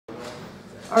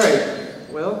All right,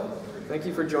 well, thank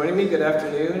you for joining me. Good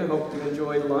afternoon. I hope you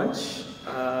enjoyed lunch.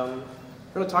 We're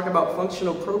going to talk about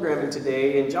functional programming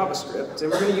today in JavaScript,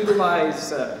 and we're going to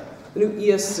utilize the new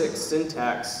ES6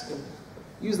 syntax and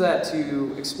use that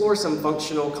to explore some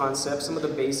functional concepts, some of the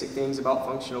basic things about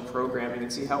functional programming,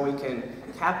 and see how we can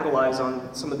capitalize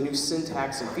on some of the new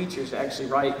syntax and features to actually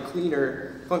write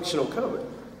cleaner functional code.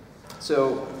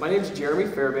 So, my name is Jeremy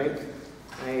Fairbank.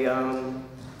 I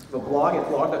have a blog at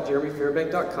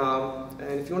blog.jeremyfairbank.com,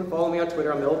 and if you want to follow me on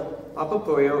Twitter, I'm El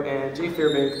and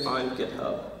jfairbank on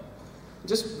GitHub.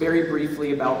 Just very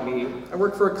briefly about me, I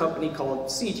work for a company called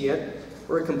Scenic.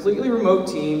 We're a completely remote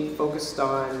team focused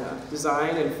on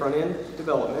design and front-end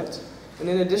development. And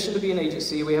in addition to being an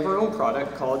agency, we have our own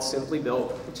product called Simply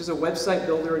Built, which is a website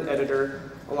builder and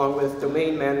editor, along with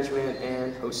domain management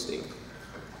and hosting.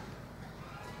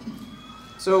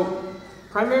 So,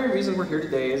 primary reason we're here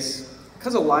today is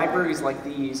because of libraries like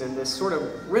these and this sort of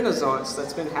renaissance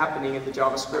that's been happening in the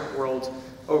JavaScript world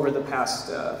over the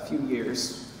past few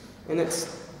years. And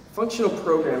it's functional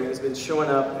programming has been showing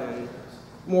up and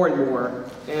more,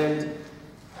 and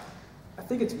I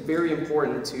think it's very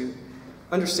important to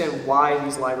understand why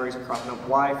these libraries are cropping up,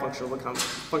 why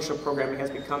functional programming has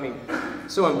becoming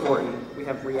so important. We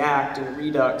have React and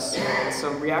Redux and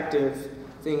some reactive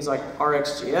things like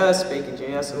RxJS,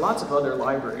 Bacon.js, and lots of other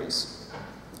libraries.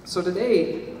 So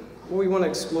today, what we want to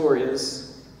explore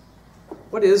is,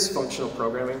 what is functional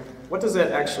programming? What does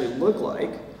that actually look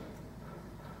like?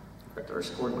 Correct, I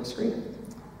recorded my screen.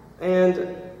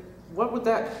 And what would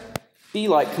that be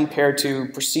like compared to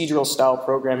procedural style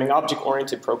programming,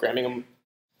 object-oriented programming?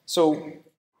 So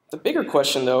the bigger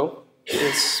question, though,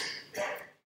 is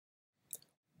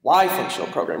why functional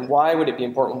programming? Why would it be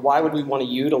important? Why would we want to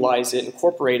utilize it,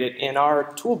 incorporate it in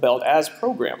our tool belt as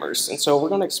programmers? And so we're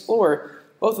going to explore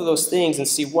both of those things and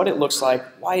see what it looks like,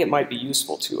 why it might be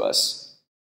useful to us.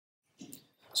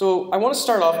 So I want to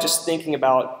start off just thinking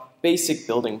about basic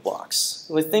building blocks.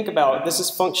 When we think about this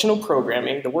is functional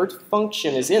programming, the word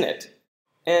function is in it.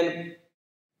 And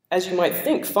as you might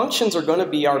think, functions are going to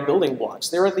be our building blocks.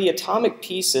 They are the atomic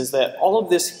pieces that all of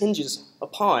this hinges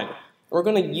upon. We're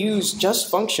going to use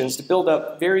just functions to build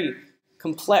up very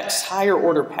complex, higher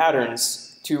order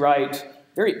patterns to write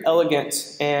very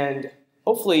elegant and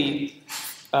hopefully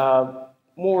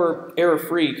more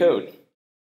error-free code.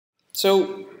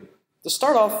 So to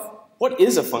start off, what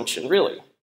is a function really?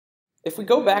 If we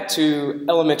go back to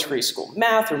elementary school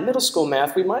math or middle school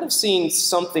math, we might have seen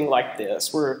something like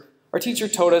this, where our teacher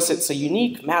told us it's a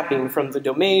unique mapping from the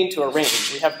domain to a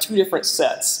range. We have two different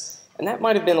sets. And that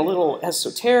might have been a little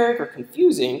esoteric or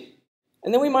confusing.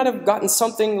 And then we might have gotten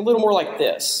something a little more like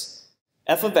this.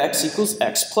 F of x equals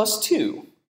x plus 2.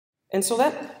 And so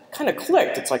that kind of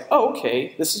clicked. It's like, oh,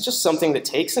 okay, this is just something that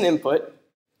takes an input,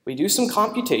 we do some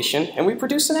computation, and we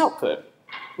produce an output.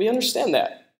 We understand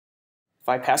that. If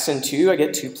I pass in 2, I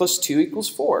get 2 plus 2 equals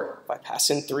 4. If I pass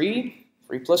in 3,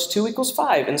 3 plus 2 equals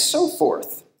 5, and so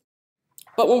forth.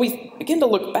 But when we begin to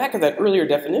look back at that earlier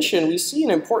definition, we see an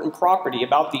important property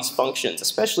about these functions,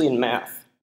 especially in math.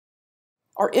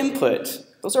 Our input,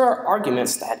 those are our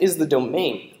arguments, that is the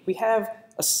domain. We have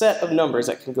a set of numbers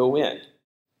that can go in.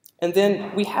 And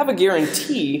then we have a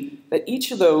guarantee that each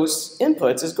of those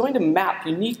inputs is going to map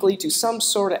uniquely to some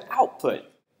sort of output.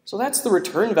 So that's the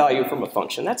return value from a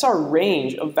function. That's our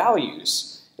range of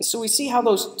values. And so we see how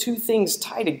those two things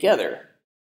tie together.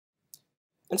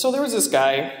 And so there was this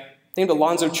guy named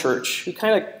Alonzo Church who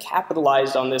kind of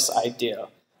capitalized on this idea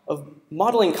of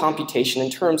modeling computation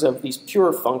in terms of these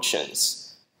pure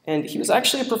functions. And he was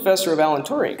actually a professor of Alan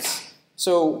Turing's.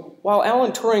 So while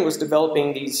Alan Turing was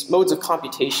developing these modes of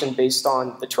computation based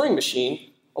on the Turing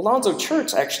machine, Alonzo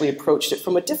Church actually approached it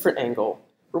from a different angle,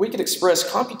 where we could express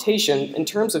computation in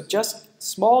terms of just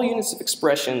small units of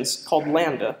expressions called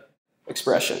lambda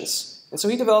expressions. And so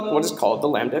he developed what is called the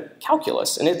lambda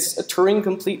calculus, and it's a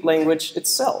Turing-complete language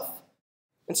itself.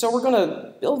 And so we're going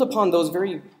to build upon those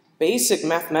very basic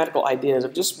mathematical ideas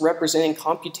of just representing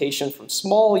computation from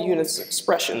small units of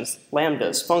expressions,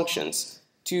 lambdas, functions,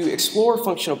 to explore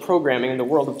functional programming in the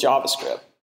world of JavaScript.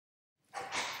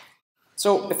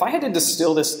 So if I had to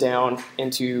distill this down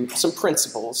into some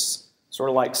principles, sort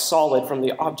of like solid from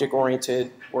the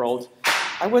object-oriented world,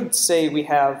 I would say we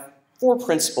have 4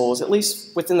 principles, at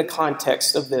least within the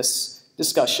context of this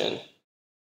discussion.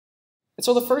 And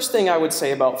so the first thing I would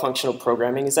say about functional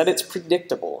programming is that it's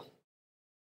predictable.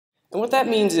 And what that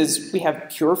means is we have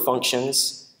pure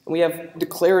functions, and we have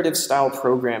declarative style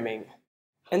programming.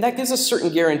 And that gives us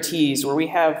certain guarantees where we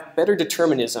have better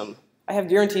determinism. I have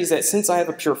guarantees that since I have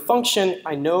a pure function,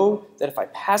 I know that if I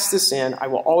pass this in, I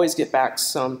will always get back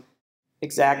some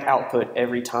exact output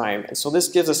every time. And so this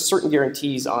gives us certain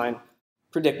guarantees on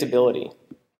predictability.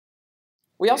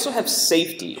 We also have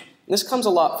safety. And this comes a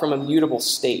lot from immutable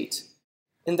state,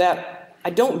 in that I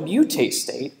don't mutate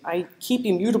state, I keep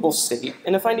immutable state,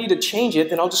 and if I need to change it,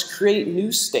 then I'll just create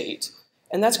new state.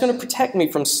 And that's going to protect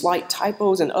me from slight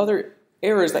typos and other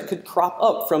errors that could crop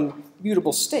up from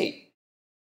mutable state.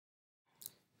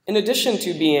 In addition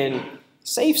to being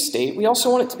safe state, we also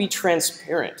want it to be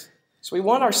transparent. So we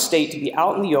want our state to be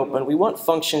out in the open. We want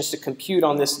functions to compute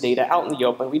on this data out in the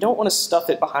open. We don't want to stuff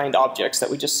it behind objects that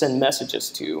we just send messages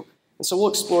to. And so we'll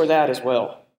explore that as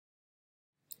well.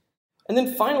 And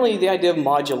then finally, the idea of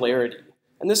modularity.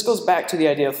 And this goes back to the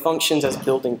idea of functions as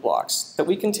building blocks, that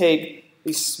we can take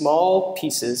these small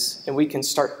pieces and we can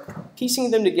start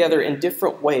piecing them together in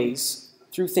different ways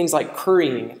through things like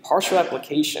querying and partial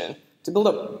application to build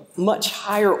up much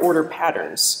higher order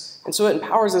patterns. And so it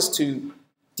empowers us to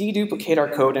deduplicate our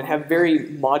code and have very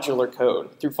modular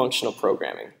code through functional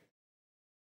programming.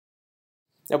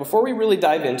 Now, before we really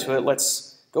dive into it, let's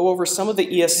go over some of the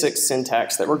ES6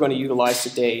 syntax that we're going to utilize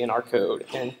today in our code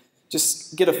and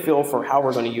just get a feel for how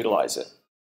we're going to utilize it.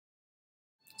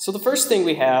 So the first thing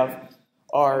we have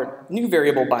are new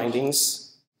variable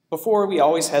bindings. Before, we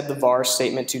always had the var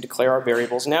statement to declare our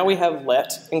variables. Now we have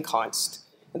let and const.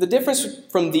 And the difference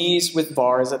from these with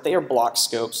var is that they are block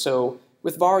scopes. So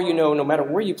with var, you know, no matter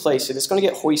where you place it, it's going to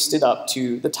get hoisted up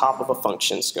to the top of a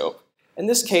function scope. In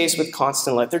this case, with const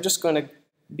and let, they're just going to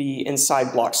be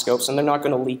inside block scopes, and they're not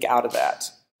going to leak out of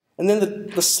that. And then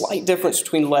the slight difference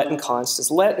between let and const is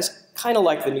let is kind of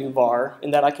like the new var,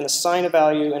 in that I can assign a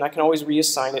value, and I can always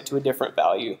reassign it to a different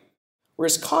value.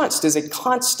 Whereas const is a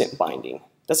constant binding.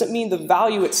 Doesn't mean the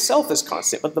value itself is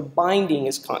constant, but the binding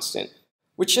is constant,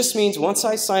 which just means once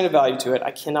I assign a value to it,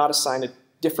 I cannot assign a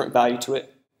different value to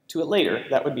it later.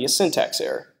 That would be a syntax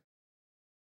error.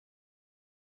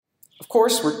 Of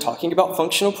course, we're talking about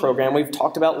functional program. We've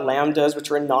talked about lambdas, which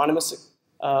are anonymous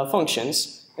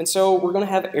functions. And so we're going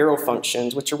to have arrow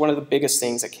functions, which are one of the biggest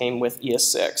things that came with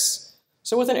ES6.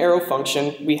 So with an arrow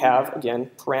function, we have,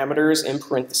 again, parameters in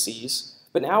parentheses.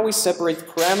 But now we separate the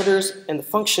parameters and the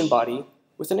function body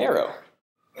with an arrow.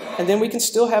 And then we can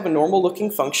still have a normal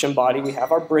looking function body. We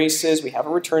have our braces, we have a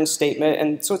return statement,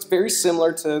 and so it's very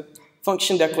similar to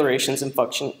function declarations and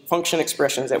function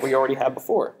expressions that we already had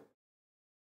before.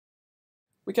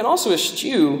 We can also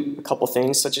eschew a couple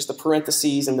things, such as the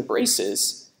parentheses and the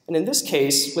braces. And in this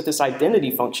case, with this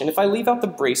identity function, if I leave out the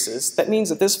braces, that means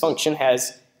that this function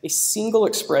has a single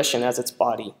expression as its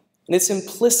body, and it's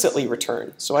implicitly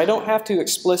returned. So I don't have to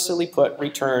explicitly put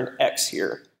return x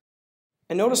here.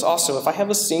 And notice also, if I have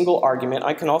a single argument,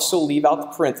 I can also leave out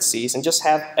the parentheses and just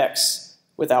have x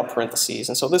without parentheses.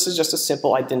 And so this is just a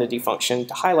simple identity function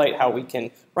to highlight how we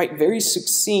can write very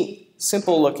succinct,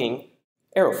 simple-looking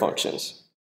arrow functions.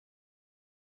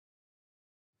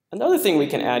 Another thing we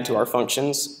can add to our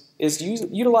functions is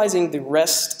utilizing the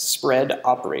rest spread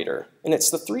operator. And it's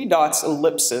the 3 dots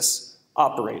ellipsis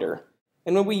operator.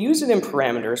 And when we use it in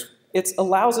parameters, it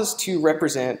allows us to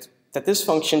represent that this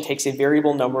function takes a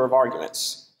variable number of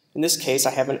arguments. In this case,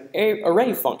 I have an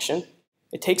array function.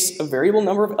 It takes a variable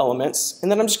number of elements,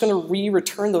 and then I'm just going to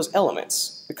re-return those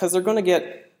elements because they're going to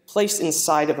get placed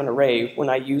inside of an array when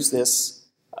I use this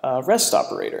rest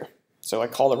operator. So I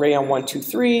call array on 1, 2,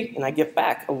 3, and I get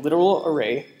back a literal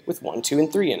array with 1, 2,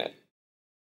 and 3 in it.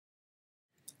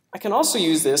 I can also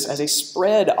use this as a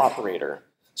spread operator.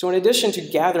 So in addition to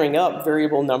gathering up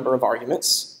variable number of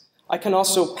arguments, I can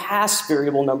also pass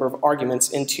variable number of arguments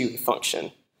into a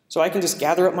function. So I can just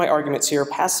gather up my arguments here,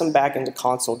 pass them back into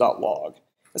console.log.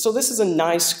 And so this is a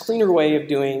nice, cleaner way of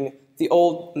doing the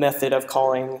old method of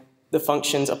calling the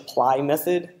function's apply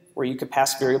method, where you could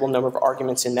pass variable number of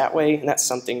arguments in that way, and that's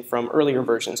something from earlier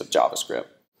versions of JavaScript.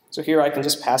 So here I can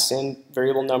just pass in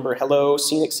variable number hello,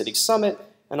 Scenic City Summit,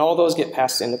 and all those get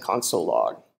passed into console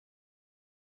log.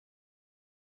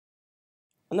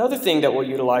 Another thing that we'll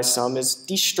utilize some is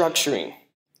destructuring.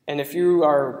 And if you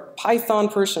are a Python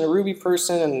person, a Ruby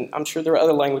person, and I'm sure there are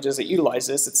other languages that utilize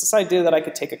this, it's this idea that I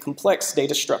could take a complex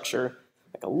data structure,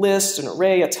 like a list, an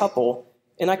array, a tuple,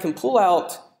 and I can pull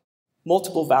out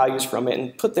multiple values from it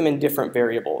and put them in different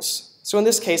variables. So in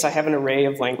this case, I have an array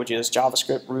of languages,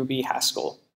 JavaScript, Ruby,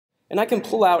 Haskell. And I can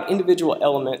pull out individual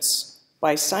elements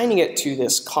by assigning it to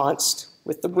this const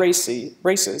with the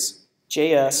braces,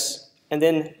 JS, and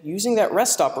then using that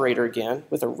rest operator again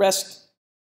with a rest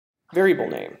variable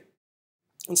name.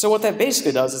 And so what that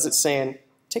basically does is it's saying,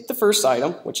 take the first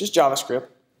item, which is JavaScript,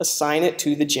 assign it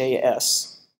to the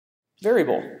JS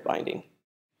variable binding.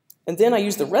 And then I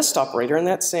use the rest operator, and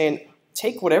that's saying,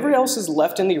 take whatever else is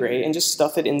left in the array and just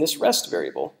stuff it in this rest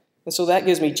variable. And so that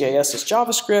gives me JS is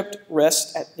JavaScript,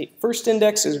 REST at the first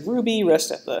index is Ruby,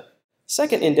 REST at the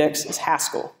second index is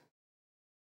Haskell.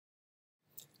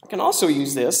 I can also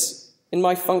use this in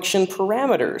my function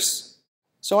parameters.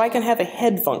 So I can have a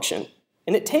head function,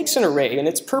 and it takes an array, and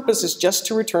its purpose is just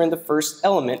to return the first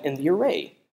element in the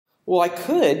array. Well, I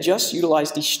could just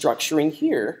utilize destructuring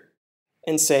here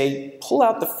and say, pull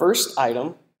out the first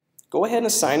item, go ahead and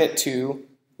assign it to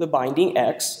the binding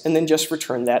x, and then just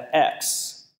return that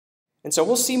x. And so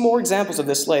we'll see more examples of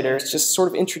this later. It's just sort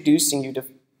of introducing you to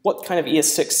what kind of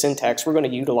ES6 syntax we're going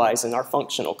to utilize in our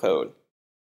functional code.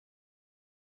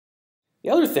 The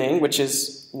other thing, which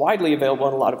is widely available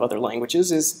in a lot of other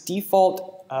languages, is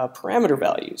default parameter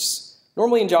values.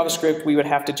 Normally in JavaScript, we would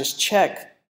have to just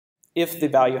check if the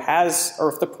value has,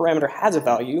 or if the parameter has a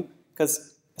value,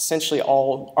 because essentially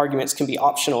all arguments can be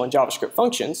optional in JavaScript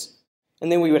functions,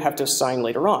 and then we would have to assign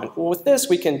later on. Well, with this,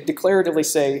 we can declaratively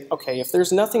say, okay, if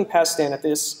there's nothing passed in at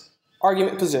this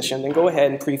argument position, then go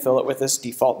ahead and pre-fill it with this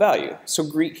default value. So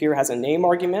greet here has a name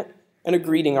argument and a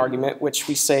greeting argument, which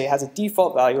we say has a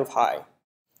default value of hi.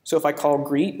 So if I call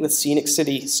greet with Scenic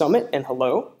City Summit and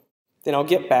hello, then I'll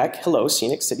get back hello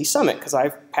Scenic City Summit because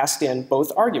I've passed in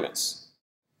both arguments.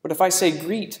 But if I say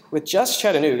greet with just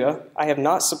Chattanooga, I have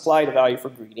not supplied a value for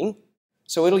greeting,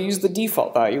 so it'll use the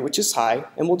default value, which is hi,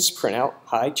 and we'll just print out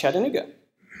hi Chattanooga.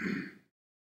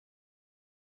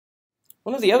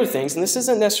 One of the other things, and this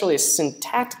isn't necessarily a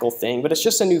syntactical thing, but it's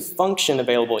just a new function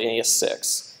available in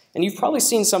ES6. And you've probably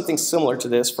seen something similar to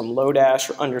this from Lodash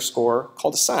or underscore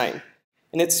called assign.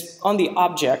 And it's on the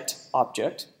object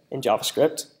in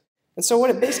JavaScript. And so what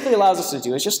it basically allows us to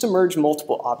do is just to merge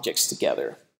multiple objects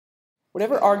together.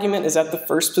 Whatever argument is at the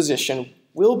first position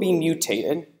will be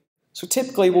mutated. So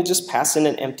typically we'll just pass in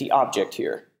an empty object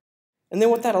here. And then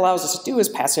what that allows us to do is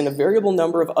pass in a variable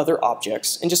number of other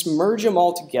objects and just merge them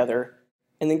all together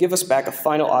and then give us back a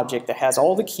final object that has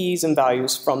all the keys and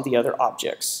values from the other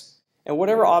objects. And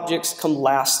whatever objects come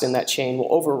last in that chain will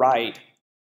override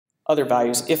other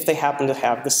values if they happen to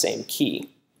have the same key.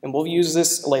 And we'll use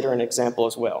this later in an example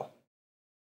as well.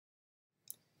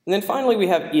 And then finally we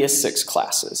have ES6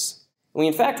 classes. We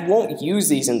in fact won't use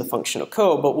these in the functional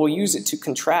code, but we'll use it to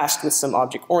contrast with some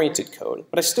object-oriented code.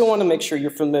 But I still want to make sure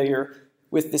you're familiar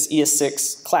with this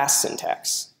ES6 class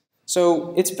syntax.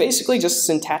 So it's basically just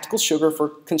syntactical sugar for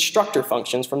constructor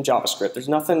functions from JavaScript. There's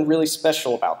nothing really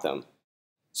special about them.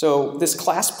 So this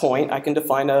class point, I can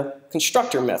define a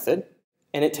constructor method,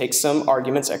 and it takes some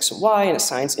arguments x and y and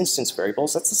assigns instance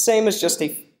variables. That's the same as just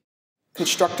a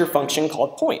constructor function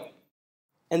called point.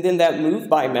 And then that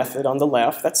moveBy method on the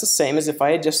left, that's the same as if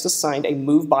I had just assigned a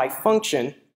moveBy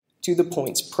function to the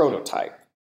points prototype.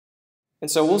 And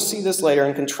so we'll see this later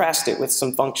and contrast it with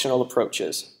some functional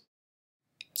approaches.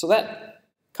 So that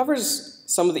covers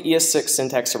some of the ES6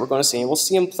 syntax that we're going to see, and we'll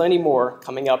see them plenty more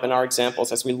coming up in our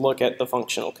examples as we look at the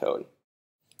functional code.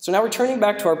 So now returning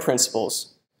back to our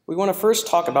principles, we want to first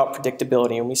talk about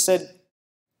predictability. And we said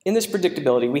in this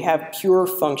predictability, we have pure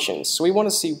functions. So we want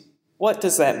to see, what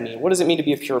does that mean? What does it mean to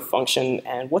be a pure function,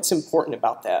 and what's important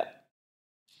about that?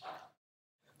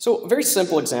 So a very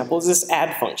simple example is this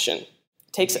add function.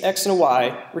 It takes x and a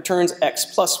y, returns x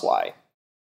plus y.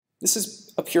 This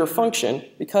is a pure function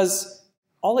because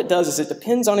all it does is it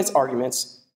depends on its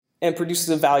arguments and produces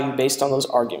a value based on those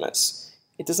arguments.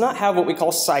 It does not have what we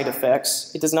call side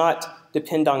effects. It does not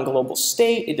depend on global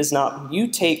state. It does not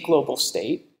mutate global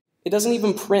state. It doesn't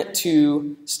even print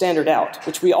to standard out,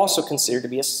 which we also consider to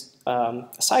be a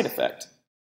side effect.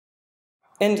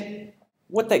 And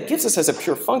what that gives us as a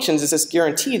pure function is this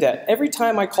guarantee that every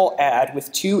time I call add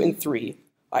with 2 and 3,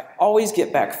 I always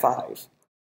get back 5.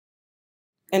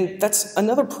 And that's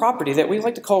another property that we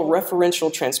like to call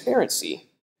referential transparency.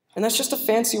 And that's just a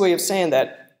fancy way of saying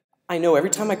that I know every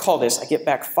time I call this, I get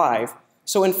back 5.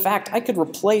 So in fact, I could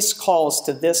replace calls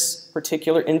to this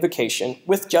particular invocation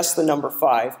with just the number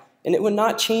 5, and it would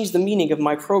not change the meaning of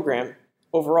my program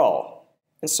overall.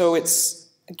 And so it's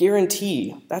a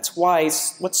guarantee. That's why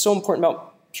what's so important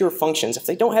about pure functions. If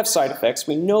they don't have side effects,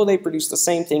 we know they produce the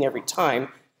same thing every time,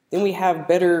 then we have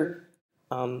better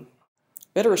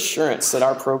assurance that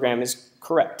our program is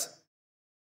correct.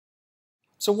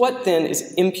 So what then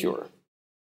is impure?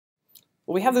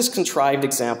 Well, we have this contrived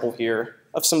example here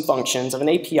of some functions of an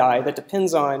API that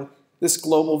depends on this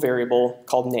global variable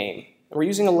called name. And we're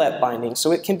using a let binding,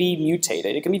 so it can be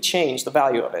mutated. It can be changed, the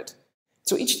value of it.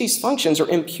 So each of these functions are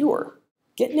impure.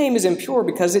 GetName is impure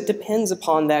because it depends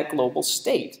upon that global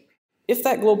state. If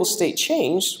that global state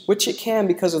changed, which it can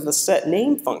because of the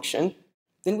setName function,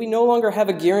 then we no longer have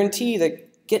a guarantee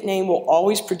that GetName will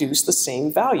always produce the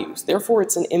same values. Therefore,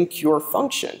 it's an impure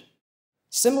function.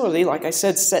 Similarly, like I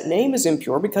said, setName is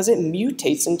impure because it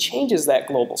mutates and changes that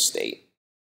global state.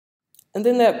 And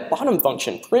then that bottom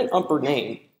function,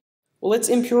 print_name, well, it's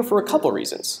impure for a couple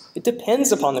reasons. It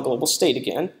depends upon the global state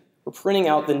again. We're printing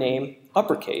out the name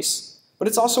uppercase, but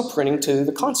it's also printing to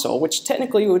the console, which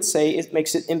technically we would say it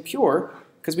makes it impure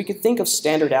because we could think of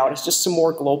standard out as just some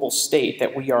more global state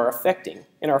that we are affecting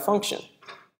in our function.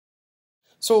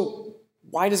 So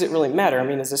why does it really matter? I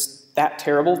mean, is this that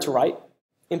terrible to write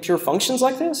impure functions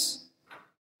like this?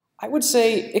 I would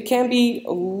say it can be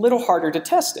a little harder to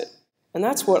test it. And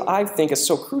that's what I think is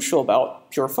so crucial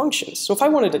about pure functions. So if I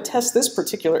wanted to test this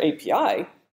particular API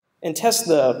and test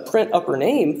the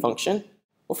print_name function,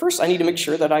 well, first I need to make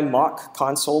sure that I mock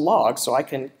console log so I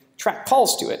can track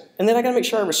calls to it. And then I gotta make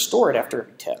sure I restore it after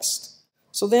every test.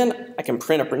 So then I can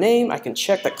print_name, I can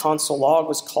check that console log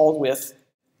was called with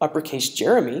uppercase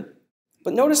Jeremy.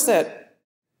 But notice that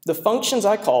the functions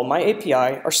I call, my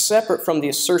API, are separate from the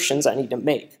assertions I need to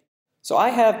make. So I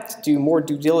have to do more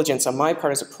due diligence on my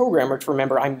part as a programmer to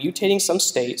remember I'm mutating some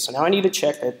state, so now I need to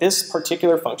check that this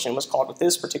particular function was called with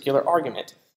this particular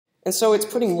argument. And so it's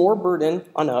putting more burden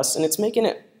on us, and it's making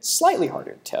it slightly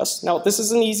harder to test. Now, this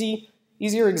is an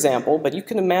easier example, but you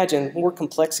can imagine more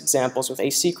complex examples with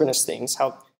asynchronous things,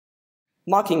 how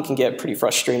mocking can get pretty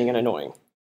frustrating and annoying.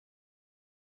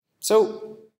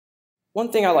 So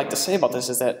one thing I like to say about this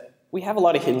is that we have a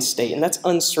lot of hidden state, and that's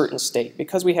uncertain state,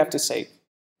 because we have to say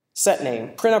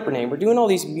setName, print_name. We're doing all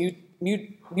these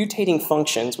mutating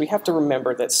functions. We have to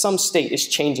remember that some state is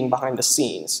changing behind the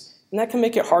scenes, and that can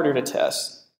make it harder to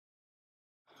test.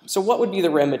 So what would be the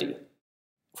remedy?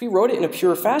 If we wrote it in a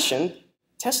pure fashion,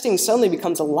 testing suddenly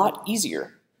becomes a lot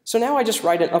easier. So now I just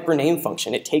write an upper_name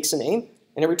function. It takes a name,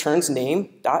 and it returns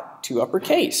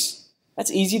name.toUpperCase.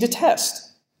 That's easy to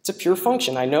test. It's a pure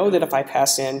function. I know that if I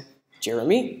pass in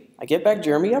Jeremy, I get back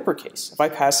Jeremy uppercase. If I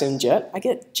pass in Jet, I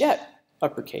get Jet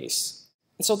uppercase.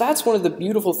 And so that's one of the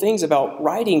beautiful things about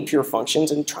writing pure functions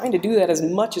and trying to do that as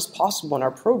much as possible in our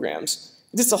programs.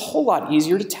 It's a whole lot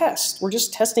easier to test. We're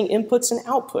just testing inputs and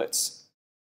outputs.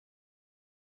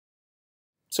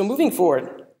 So moving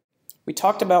forward, we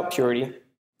talked about purity.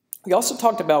 We also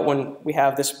talked about when we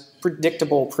have this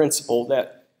predictable principle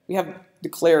that we have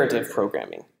declarative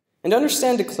programming. And to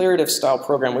understand declarative style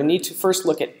program, we need to first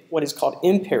look at what is called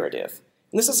imperative.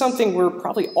 And this is something we're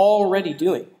probably already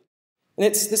doing. And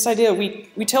it's this idea,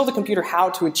 we tell the computer how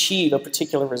to achieve a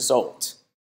particular result.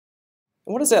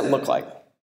 And what does that look like?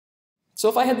 So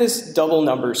if I had this double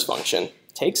numbers function,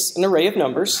 it takes an array of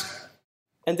numbers,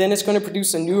 and then it's going to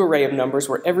produce a new array of numbers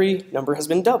where every number has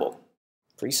been doubled.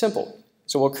 Pretty simple.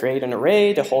 So we'll create an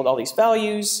array to hold all these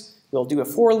values. We'll do a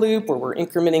for loop where we're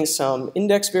incrementing some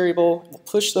index variable. We'll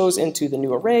push those into the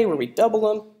new array where we double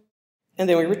them, and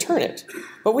then we return it.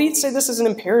 But we'd say this is an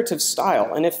imperative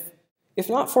style, and if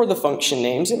not for the function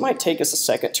names, it might take us a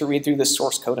second to read through the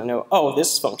source code and know, oh,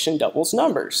 this function doubles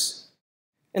numbers.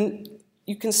 And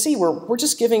you can see we're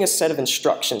just giving a set of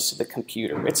instructions to the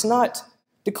computer. It's not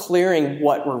declaring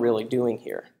what we're really doing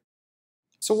here.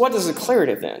 So what is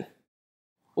declarative then?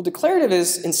 Well, declarative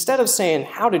is, instead of saying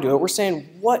how to do it, we're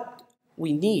saying what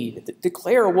we need.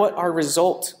 Declare what our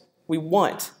result we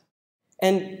want.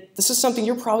 And this is something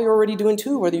you're probably already doing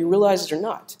too, whether you realize it or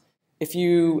not. If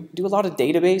you do a lot of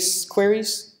database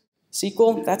queries,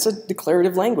 SQL, that's a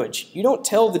declarative language. You don't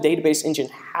tell the database engine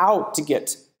how to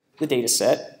get the data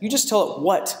set, you just tell it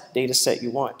what data set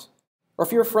you want. Or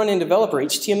if you're a front-end developer,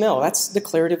 HTML, that's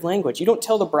declarative language. You don't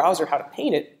tell the browser how to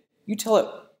paint it, you tell it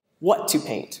what to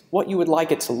paint, what you would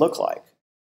like it to look like.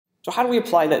 So how do we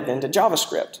apply that then to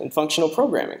JavaScript and functional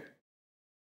programming?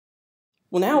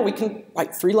 Well, now we can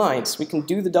write 3 lines. We can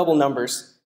do the double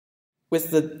numbers with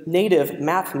the native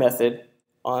map method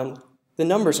on the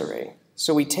numbers array.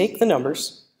 So we take the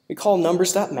numbers, we call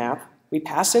numbers.map, we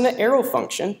pass in an arrow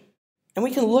function, and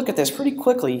we can look at this pretty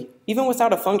quickly, even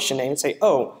without a function name, and say,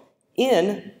 oh,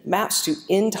 n maps to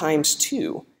n times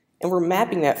 2, and we're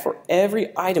mapping that for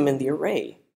every item in the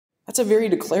array. That's a very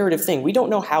declarative thing. We don't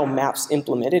know how maps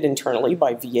implemented internally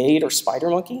by V8 or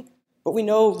SpiderMonkey, but we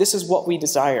know this is what we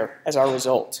desire as our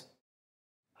result.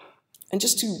 And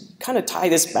just to kind of tie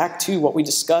this back to what we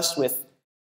discussed with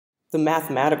the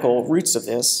mathematical roots of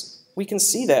this, we can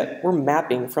see that we're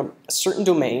mapping from a certain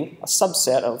domain, a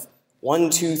subset of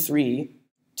 1, 2, 3,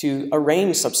 to a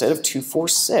range subset of 2, 4,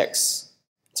 6.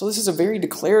 So this is a very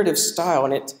declarative style,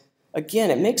 and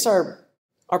it makes our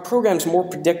programs more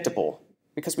predictable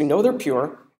because we know they're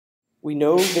pure, we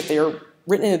know that they're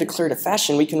written in a declarative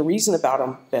fashion, we can reason about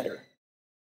them better.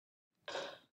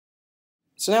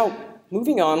 So now,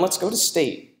 moving on, let's go to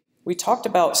state. We talked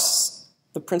about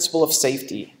the principle of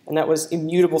safety, and that was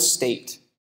immutable state.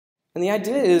 And the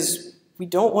idea is we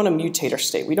don't want to mutate our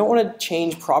state. We don't want to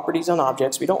change properties on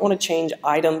objects. We don't want to change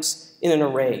items in an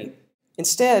array.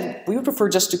 Instead, we would prefer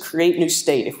just to create new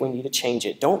state if we need to change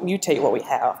it. Don't mutate what we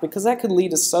have, because that could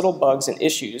lead to subtle bugs and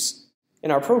issues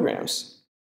in our programs.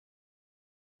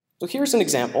 So here's an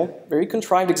example, very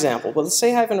contrived example, but let's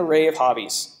say I have an array of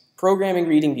hobbies, programming,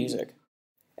 reading, music.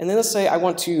 And then let's say I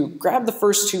want to grab the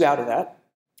first two out of that.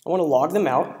 I want to log them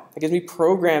out. That gives me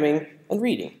programming and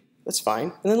reading. That's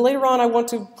fine. And then later on I want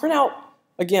to print out,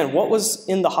 again, what was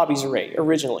in the hobbies array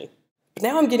originally. But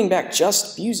now I'm getting back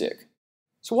just music.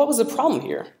 So what was the problem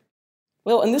here?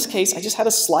 Well, in this case, I just had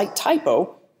a slight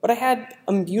typo, but I had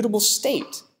a mutable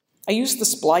state. I used the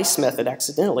splice method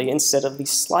accidentally instead of the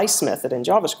slice method in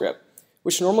JavaScript,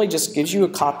 which normally just gives you a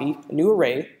copy, a new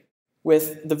array,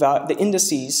 with the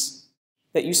indices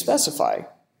that you specify.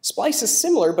 Splice is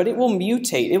similar, but it will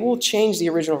mutate. It will change the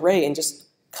original array and just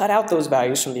cut out those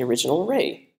values from the original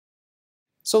array.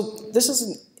 So this is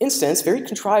an instance, very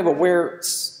contrived, where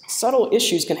subtle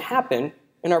issues can happen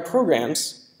in our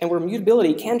programs and where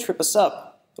mutability can trip us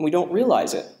up and we don't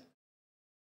realize it.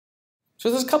 So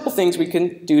there's a couple things we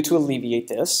can do to alleviate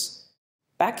this.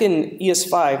 Back in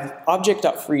ES6,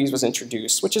 object.freeze was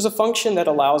introduced, which is a function that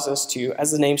allows us to,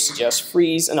 as the name suggests,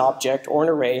 freeze an object or an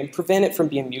array and prevent it from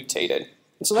being mutated.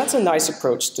 And so that's a nice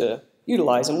approach to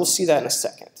utilize, and we'll see that in a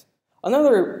second.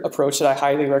 Another approach that I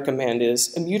highly recommend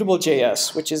is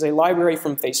immutable.js, which is a library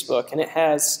from Facebook, and it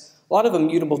has a lot of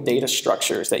immutable data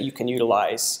structures that you can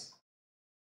utilize.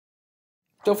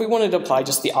 So if we wanted to apply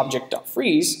just the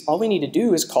object.freeze, all we need to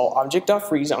do is call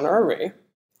object.freeze on our array.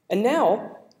 And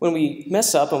now, when we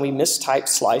mess up and we mistype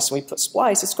slice and we put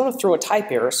splice, it's going to throw a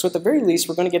type error. So at the very least,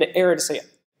 we're going to get an error to say,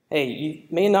 hey, you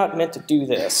may not meant to do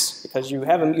this because you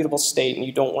have a mutable state and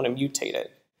you don't want to mutate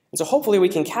it. And so hopefully we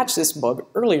can catch this bug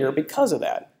earlier because of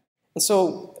that. And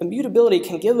so immutability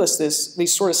can give us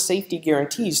these sort of safety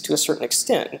guarantees to a certain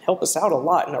extent and help us out a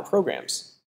lot in our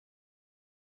programs.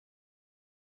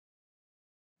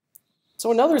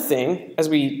 So another thing, as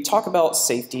we talk about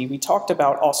safety, we talked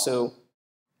about also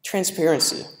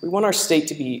transparency. We want our state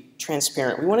to be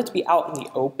transparent. We want it to be out in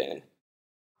the open.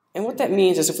 And what that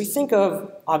means is if we think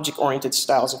of object-oriented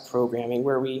styles of programming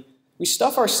where we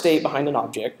stuff our state behind an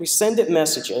object, we send it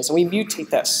messages, and we mutate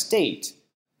that state.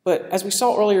 But as we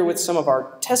saw earlier with some of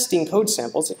our testing code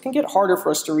samples, it can get harder for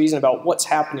us to reason about what's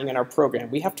happening in our program.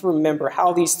 We have to remember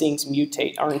how these things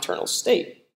mutate our internal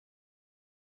state.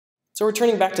 So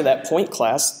returning back to that point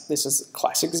class, this is a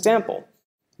classic example.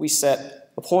 We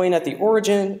set a point at the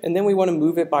origin, and then we want to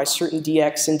move it by certain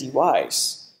dx and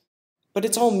dys. But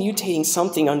it's all mutating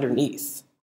something underneath.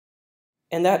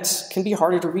 And that can be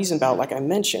harder to reason about, like I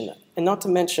mentioned. And not to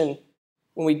mention,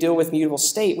 when we deal with mutable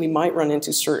state, we might run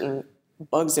into certain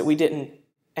bugs that we didn't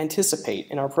anticipate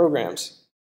in our programs.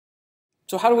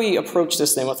 So how do we approach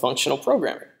this then with functional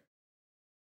programming?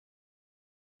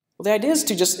 Well, the idea is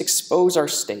to just expose our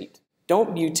state.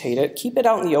 Don't mutate it, keep it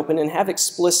out in the open, and have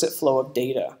explicit flow of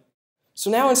data.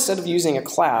 So now instead of using a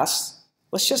class,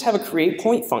 let's just have a create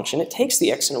point function. It takes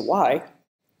the x and a y,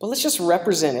 but let's just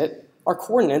represent it, our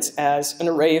coordinates, as an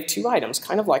array of two items,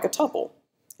 kind of like a tuple.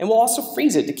 And we'll also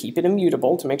freeze it to keep it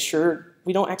immutable to make sure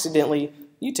we don't accidentally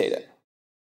mutate it.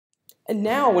 And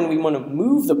now when we want to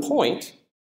move the point,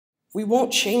 we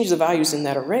won't change the values in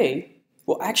that array.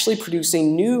 We'll actually produce a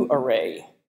new array.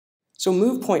 So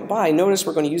move point by, notice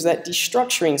we're going to use that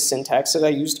destructuring syntax that I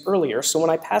used earlier. So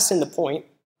when I pass in the point,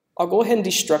 I'll go ahead and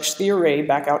destruct the array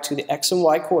back out to the x and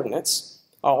y coordinates.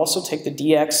 I'll also take the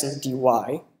dx and the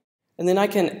dy. And then I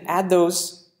can add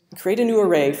those, create a new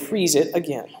array, freeze it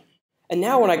again. And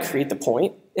now when I create the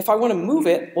point, if I want to move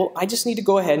it, well, I just need to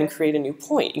go ahead and create a new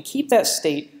point and keep that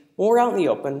state more out in the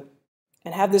open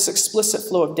and have this explicit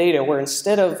flow of data where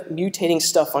instead of mutating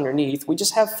stuff underneath, we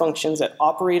just have functions that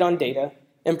operate on data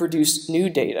and produce new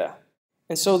data.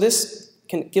 And so this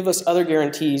can give us other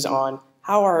guarantees on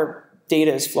how our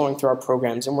data is flowing through our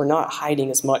programs and we're not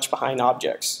hiding as much behind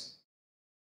objects.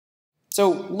 So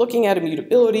looking at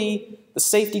immutability, the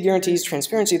safety guarantees,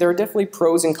 transparency, there are definitely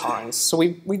pros and cons. So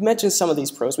we've mentioned some of these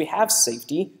pros. We have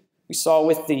safety. We saw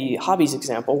with the hobbies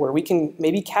example where we can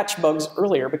maybe catch bugs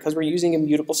earlier because we're using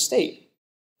immutable state.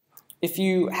 If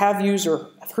you have used or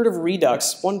have heard of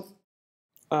Redux, one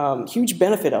huge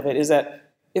benefit of it is that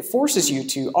it forces you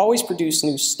to always produce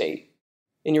new state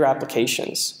in your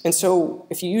applications. And so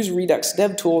if you use Redux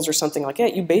DevTools or something like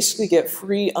that, you basically get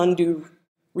free undo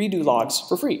redo logs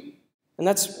for free. And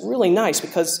that's really nice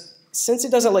because since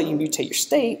it doesn't let you mutate your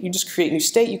state, you just create new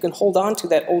state, you can hold on to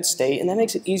that old state, and that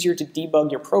makes it easier to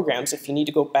debug your programs if you need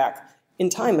to go back in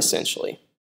time, essentially.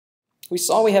 We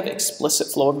saw we have explicit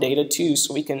flow of data too,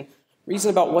 so we can reason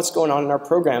about what's going on in our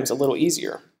programs a little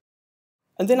easier.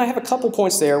 And then I have a couple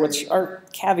points there which are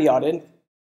caveated.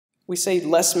 We say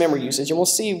less memory usage, and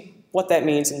we'll see what that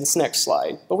means in this next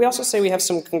slide. But we also say we have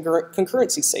some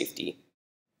concurrency safety.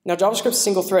 Now, JavaScript's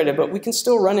single-threaded, but we can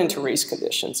still run into race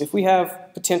conditions. If we have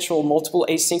potential multiple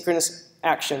asynchronous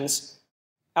actions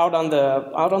out on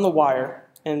the wire,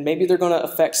 and maybe they're going to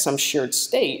affect some shared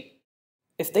state,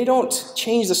 if they don't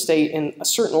change the state in a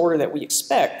certain order that we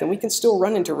expect, then we can still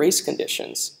run into race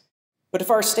conditions. But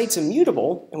if our state's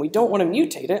immutable, and we don't want to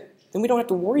mutate it, then we don't have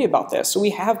to worry about this. So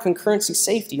we have concurrency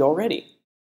safety already.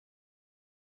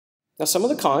 Now, some of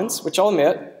the cons, which I'll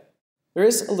admit, there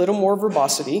is a little more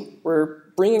verbosity. We're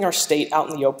bringing our state out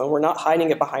in the open. We're not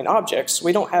hiding it behind objects.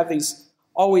 We don't have these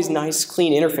always nice,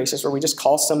 clean interfaces where we just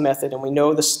call some method and we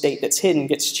know the state that's hidden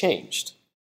gets changed.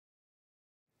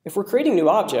 If we're creating new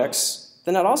objects,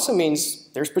 then that also means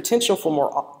there's potential for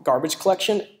more garbage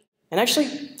collection, and actually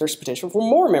there's potential for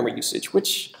more memory usage,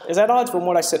 which is at odds from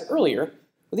what I said earlier.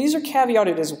 But these are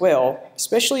caveated as well,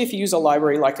 especially if you use a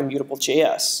library like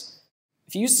immutable.js.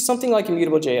 If you use something like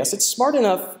immutable.js, it's smart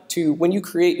enough to, when you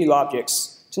create new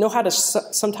objects, to know how to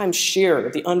sometimes share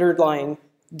the underlying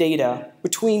data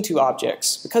between two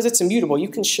objects. Because it's immutable, you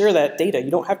can share that data. You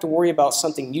don't have to worry about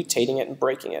something mutating it and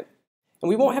breaking it. And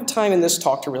we won't have time in this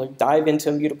talk to really dive into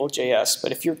immutable.js,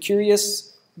 but if you're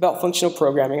curious about functional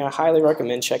programming, I highly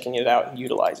recommend checking it out and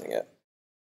utilizing it.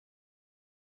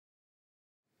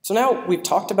 So now we've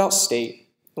talked about state,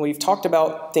 and we've talked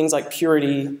about things like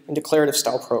purity and declarative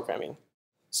style programming.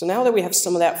 So now that we have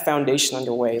some of that foundation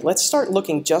underway, let's start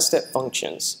looking just at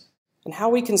functions and how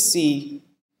we can see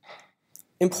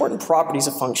important properties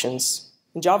of functions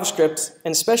in JavaScript,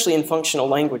 and especially in functional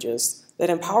languages, that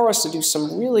empower us to do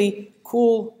some really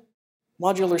cool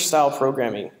modular style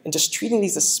programming and just treating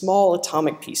these as small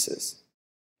atomic pieces.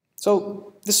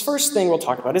 So this first thing we'll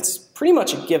talk about, it's pretty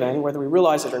much a given, whether we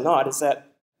realize it or not, is that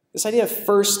this idea of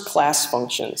first-class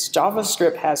functions.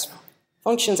 JavaScript has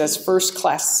functions as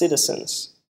first-class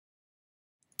citizens.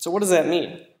 So what does that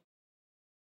mean?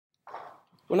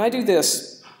 When I do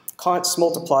this, const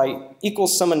multiply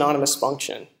equals some anonymous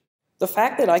function, the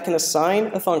fact that I can assign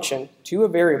a function to a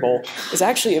variable is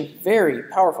actually a very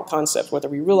powerful concept, whether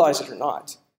we realize it or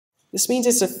not. This means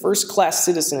it's a first-class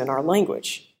citizen in our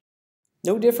language.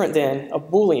 No different than a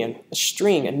Boolean, a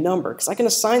string, a number, because I can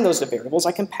assign those to variables,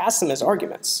 I can pass them as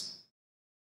arguments.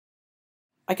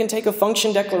 I can take a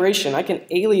function declaration, I can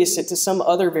alias it to some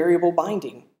other variable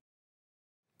binding.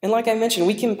 And like I mentioned,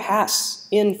 we can pass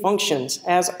in functions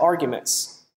as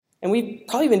arguments. And we've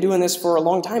probably been doing this for a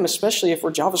long time, especially if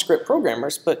we're JavaScript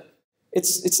programmers, but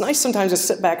it's nice sometimes to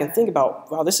sit back and think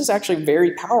about, wow, this is actually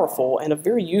very powerful and a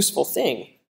very useful thing.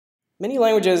 Many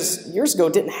languages years ago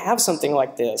didn't have something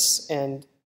like this, and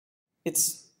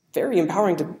it's very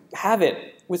empowering to have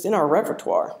it within our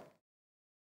repertoire.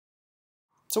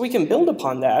 So we can build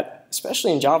upon that,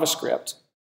 especially in JavaScript,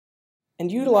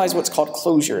 and utilize what's called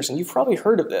closures, and you've probably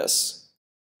heard of this,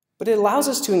 but it allows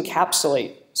us to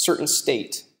encapsulate certain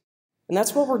state. And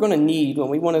that's what we're going to need when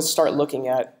we want to start looking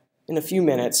at, in a few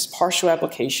minutes, partial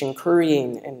application,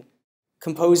 currying, and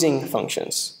composing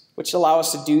functions, which allow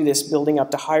us to do this building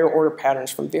up to higher order patterns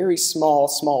from very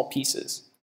small pieces.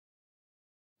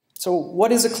 So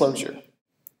what is a closure?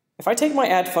 If I take my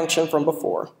add function from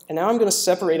before, and now I'm going to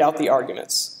separate out the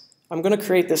arguments, I'm going to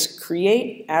create this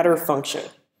create adder function.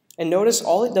 And notice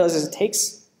all it does is it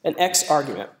takes an x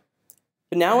argument.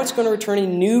 But now it's going to return a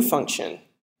new function.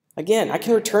 Again, I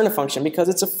can return a function because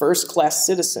it's a first-class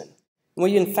citizen. And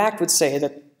we in fact would say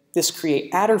that this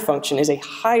create adder function is a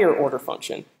higher order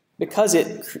function because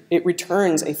it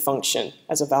returns a function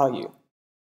as a value.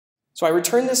 So I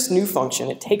return this new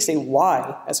function. It takes a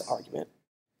y as an argument.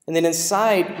 And then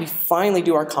inside, we finally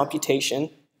do our computation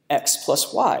x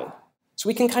plus y. So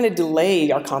we can kind of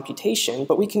delay our computation,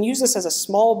 but we can use this as a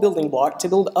small building block to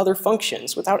build other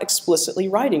functions without explicitly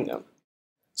writing them.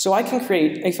 So I can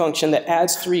create a function that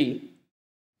adds 3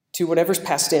 to whatever's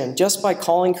passed in just by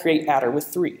calling create adder with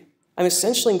 3. I'm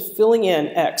essentially filling in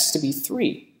x to be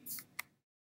 3.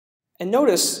 And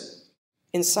notice,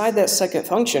 inside that second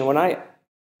function, when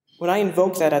I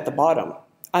invoke that at the bottom,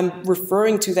 I'm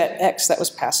referring to that x that was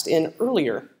passed in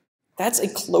earlier. That's a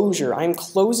closure. I'm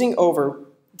closing over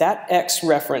that x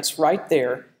reference right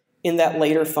there in that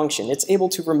later function. It's able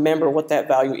to remember what that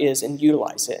value is and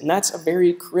utilize it. And that's a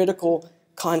very critical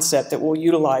concept that we'll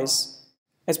utilize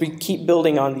as we keep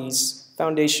building on these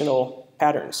foundational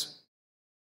patterns.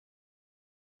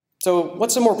 So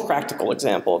what's a more practical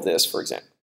example of this, for example,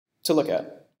 to look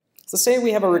at? So say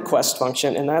we have a request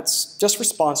function, and that's just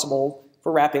responsible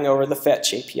for wrapping over the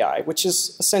fetch API, which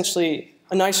is essentially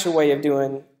a nicer way of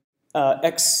doing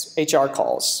XHR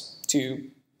calls to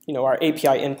our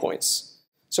API endpoints.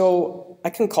 So I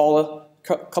can call a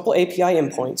couple API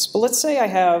endpoints, but let's say I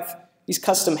have these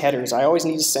custom headers I always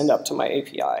need to send up to my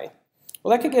API.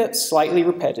 Well, that could get slightly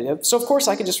repetitive, so of course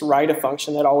I could just write a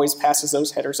function that always passes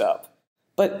those headers up.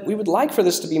 But we would like for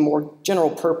this to be more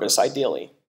general purpose,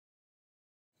 ideally.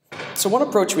 So one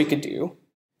approach we could do,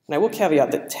 and I will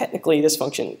caveat that technically this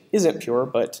function isn't pure,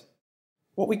 but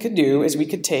what we could do is we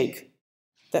could take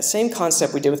that same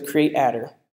concept we did with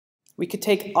createAddr. We could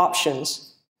take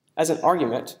options as an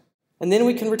argument, and then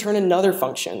we can return another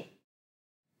function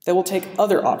that will take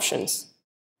other options.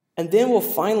 And then we'll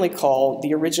finally call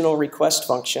the original request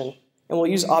function, and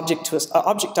we'll use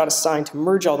object.assign to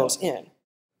merge all those in.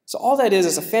 So all that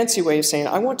is a fancy way of saying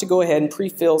I want to go ahead and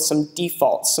pre-fill some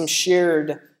defaults, some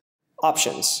shared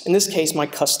options. In this case, my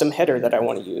custom header that I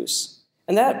want to use.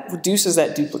 And that reduces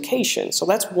that duplication. So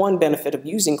that's one benefit of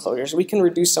using closures. We can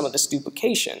reduce some of this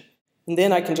duplication. And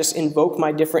then I can just invoke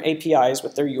my different APIs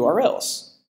with their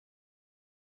URLs.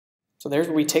 So there's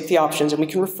where we take the options and we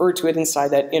can refer to it inside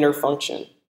that inner function.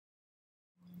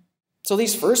 So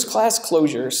these first class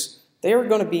closures, they are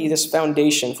going to be this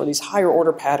foundation for these higher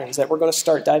order patterns that we're going to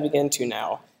start diving into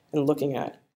now and looking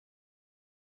at.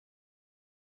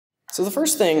 So the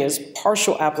first thing is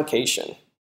partial application.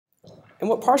 And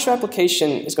what partial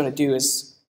application is going to do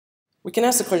is we can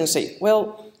ask the question and say,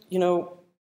 well,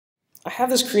 I have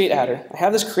this createAddr, I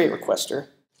have this createRequester,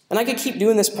 and I could keep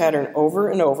doing this pattern over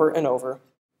and over and over,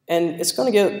 and it's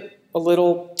going to get a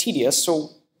little tedious. So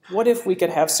what if we could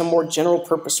have some more general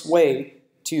purpose way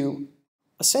to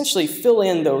essentially fill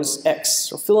in those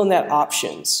X, or fill in that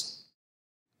options?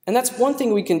 And that's one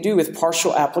thing we can do with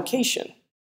partial application.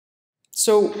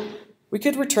 So we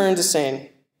could return to saying,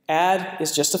 add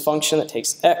is just a function that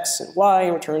takes X and Y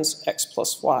and returns X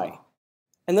plus Y.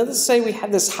 And then let's say we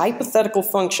have this hypothetical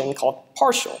function called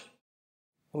partial.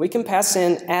 And we can pass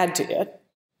in add to it,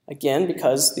 again,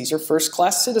 because these are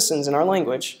first-class citizens in our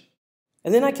language.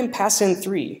 And then I can pass in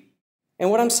 3.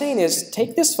 And what I'm saying is,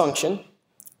 take this function,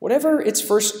 whatever its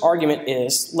first argument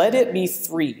is, let it be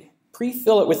 3.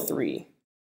 Pre-fill it with 3.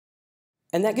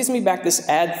 And that gives me back this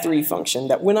add3 function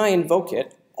that when I invoke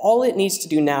it, all it needs to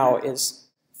do now is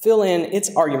fill in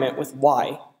its argument with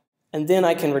Y, and then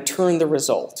I can return the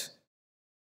result.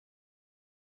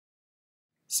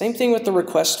 Same thing with the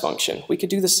request function. We could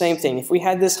do the same thing. If we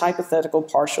had this hypothetical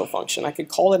partial function, I could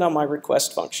call it on my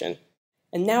request function.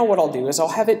 And now what I'll do is I'll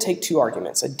have it take 2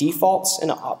 arguments, a defaults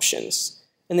and an options.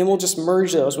 And then we'll just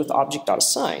merge those with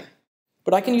object.assign.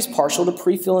 But I can use partial to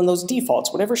pre-fill in those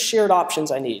defaults, whatever shared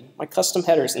options I need, my custom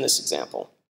headers in this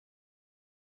example.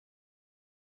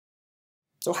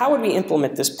 So how would we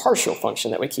implement this partial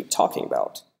function that we keep talking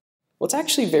about? Well, it's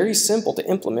actually very simple to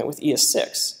implement with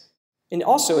ES6. And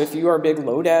also, if you are a big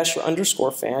Lodash or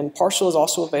underscore fan, partial is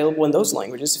also available in those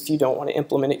languages if you don't want to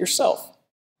implement it yourself.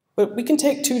 But we can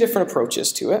take 2 different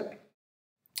approaches to it.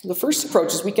 The first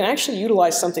approach is we can actually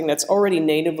utilize something that's already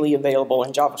natively available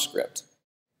in JavaScript.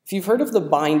 If you've heard of the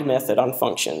bind method on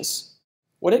functions,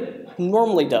 what it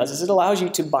normally does is it allows you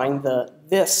to bind the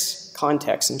this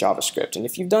context in JavaScript. And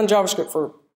if you've done JavaScript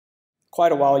for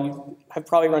quite a while, you have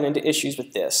probably run into issues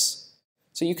with this.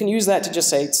 So you can use that to just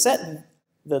say, set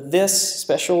the this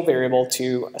special variable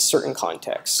to a certain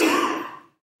context.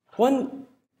 One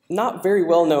not very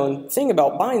well-known thing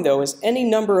about bind, though, is any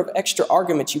number of extra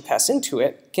arguments you pass into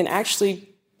it can actually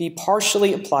be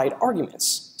partially applied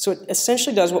arguments. So it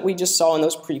essentially does what we just saw in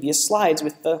those previous slides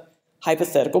with the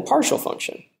hypothetical partial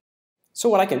function. So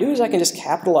what I can do is I can just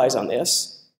capitalize on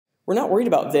this. We're not worried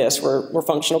about this. We're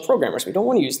functional programmers. We don't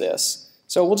want to use this.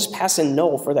 So we'll just pass in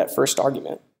null for that first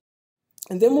argument.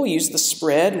 And then we'll use the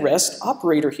spread rest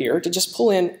operator here to just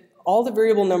pull in all the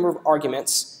variable number of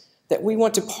arguments that we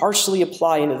want to partially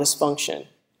apply into this function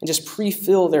and just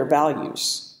pre-fill their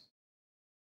values.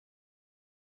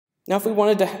 Now, if we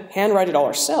wanted to handwrite it all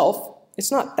ourselves,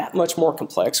 it's not that much more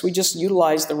complex. We just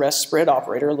utilize the rest spread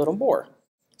operator a little more.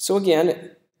 So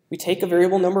again, we take a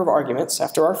variable number of arguments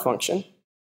after our function.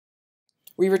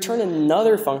 We return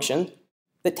another function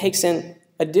that takes in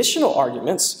additional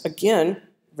arguments, again,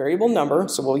 variable number,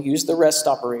 so we'll use the rest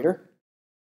operator.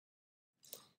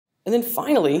 And then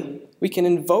finally, we can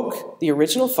invoke the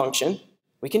original function.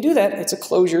 We can do that. It's a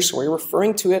closure, so we're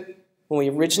referring to it when we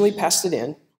originally passed it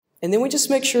in. And then we just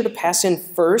make sure to pass in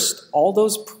first all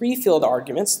those pre-filled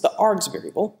arguments, the args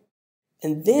variable,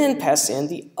 and then pass in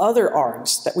the other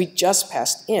args that we just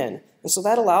passed in. And so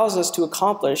that allows us to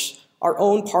accomplish our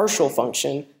own partial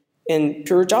function in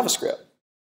pure JavaScript.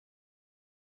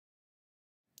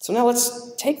 So now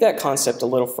let's take that concept a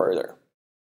little further.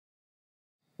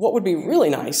 what would be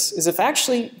really nice is if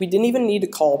actually we didn't even need to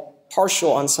call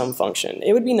partial on some function.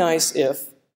 It would be nice if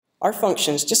our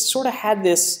functions just sort of had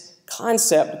this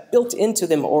concept built into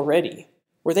them already,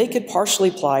 where they could partially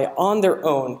apply on their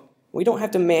own. We don't have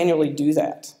to manually do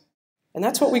that. And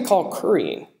that's what we call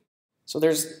currying. So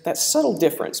there's that subtle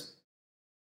difference.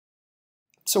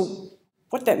 So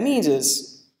what that means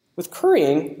is, with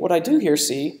currying, what I do here,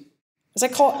 see, is I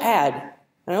call add,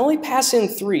 and I only pass in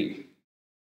 3.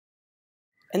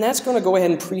 And that's going to go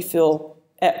ahead and pre-fill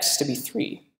x to be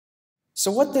 3.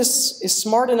 So what this is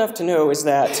smart enough to know is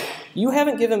that you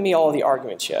haven't given me all the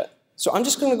arguments yet. So I'm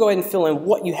just going to go ahead and fill in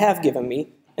what you have given me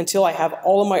until I have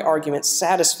all of my arguments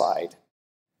satisfied.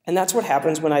 And that's what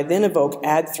happens when I then evoke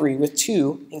add 3 with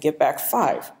 2 and get back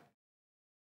 5.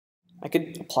 I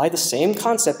could apply the same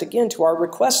concept again to our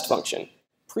request function.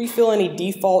 Pre-fill any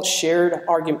default shared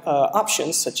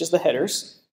options, such as the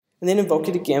headers, and then invoke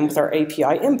it again with our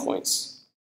API endpoints.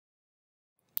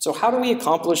 So how do we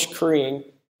accomplish currying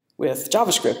with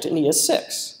JavaScript in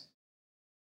ES6?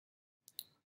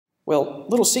 Well,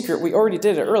 little secret, we already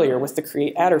did it earlier with the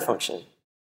createAdder function.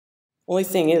 Only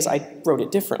thing is, I wrote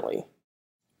it differently.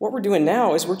 What we're doing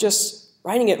now is we're just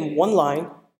writing it in one line,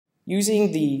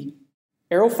 using the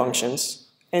arrow functions,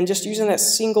 and just using that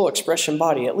single expression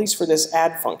body, at least for this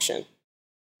add function.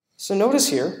 So notice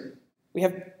here, we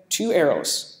have 2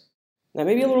 arrows. That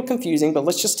may be a little confusing, but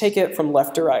let's just take it from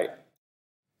left to right.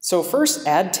 So first,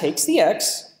 add takes the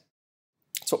x.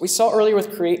 That's what we saw earlier with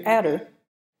createAdder,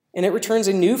 and it returns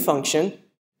a new function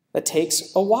that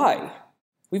takes a y.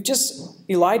 We've just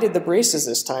elided the braces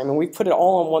this time, and we've put it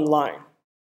all on one line.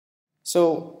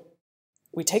 So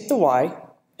we take the y,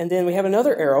 and then we have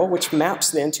another arrow which maps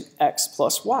then to x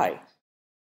plus y.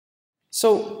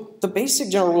 So the basic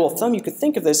general rule of thumb you could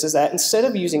think of this is that instead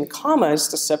of using commas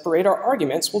to separate our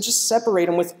arguments, we'll just separate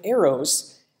them with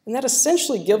arrows, and that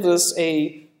essentially gives us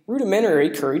a rudimentary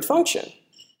curried function.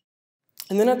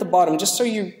 And then at the bottom, just so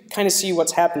you kind of see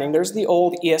what's happening, there's the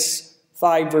old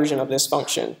ES6 version of this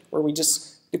function, where we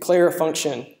just declare a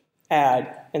function,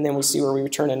 add, and then we see where we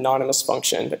return an anonymous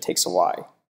function that takes a y.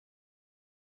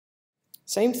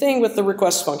 Same thing with the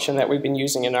request function that we've been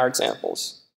using in our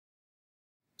examples.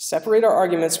 Separate our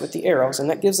arguments with the arrows, and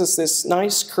that gives us this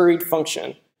nice curried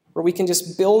function where we can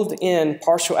just build in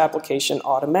partial application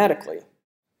automatically.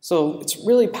 So it's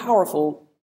really powerful,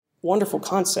 wonderful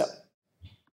concept.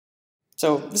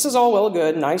 So this is all well and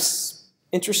good, nice,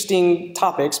 interesting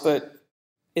topics, but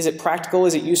is it practical?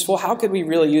 Is it useful? How could we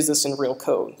really use this in real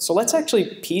code? So let's actually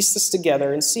piece this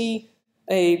together and see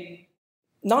a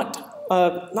not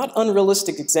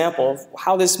unrealistic example of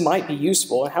how this might be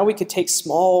useful and how we could take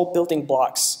small building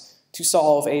blocks to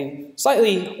solve a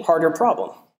slightly harder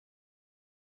problem.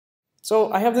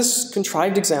 So I have this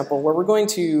contrived example where we're going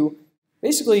to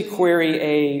basically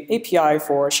query an API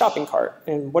for a shopping cart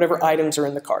and whatever items are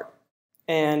in the cart.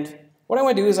 And what I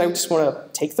want to do is I just want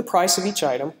to take the price of each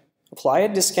item, apply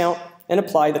a discount, and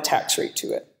apply the tax rate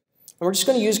to it. And we're just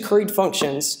going to use curried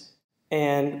functions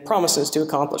and promises to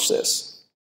accomplish this.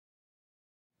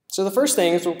 So the first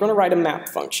thing is we're going to write a map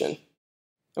function.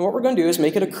 And what we're going to do is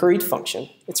make it a curried function.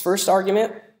 Its first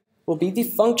argument will be the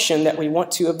function that we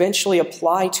want to eventually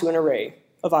apply to an array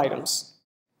of items.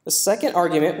 The second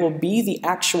argument will be the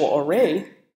actual array,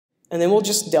 and then we'll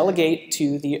just delegate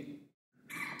to the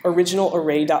original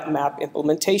array.map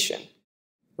implementation.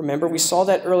 Remember, we saw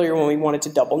that earlier when we wanted to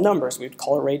double numbers. We'd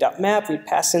call array.map, we'd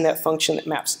pass in that function that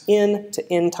maps n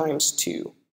to n times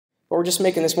 2. But we're just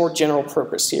making this more general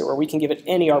purpose here, where we can give it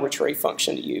any arbitrary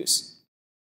function to use.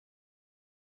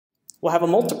 We'll have a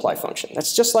multiply function.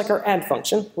 That's just like our add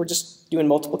function. We're just doing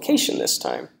multiplication this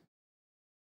time.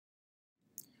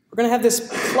 We're going to have this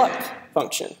pluck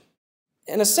function.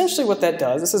 And essentially what that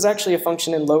does, this is actually a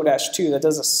function in low-2 that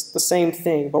does the same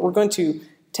thing, but we're going to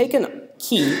take a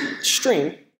key,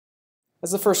 string,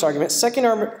 as the first argument. Second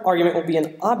argument will be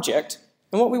an object,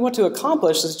 and what we want to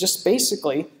accomplish is just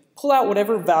basically pull out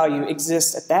whatever value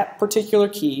exists at that particular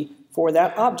key for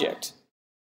that object.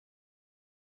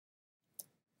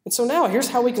 And so now here's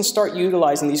how we can start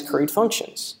utilizing these curried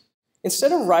functions.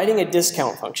 Instead of writing a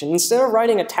discount function, instead of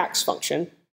writing a tax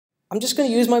function, I'm just going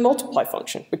to use my multiply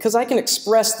function because I can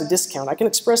express the discount, I can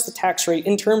express the tax rate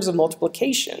in terms of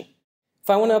multiplication. If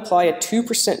I want to apply a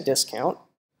 2% discount,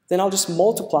 then I'll just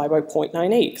multiply by 0.98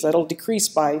 because that'll decrease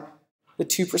by the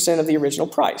 2% of the original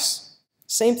price.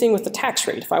 Same thing with the tax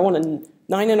rate. If I want a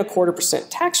 9.25%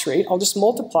 tax rate, I'll just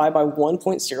multiply by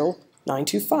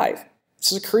 1.0925.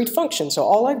 This is a curried function, so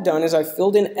all I've done is I've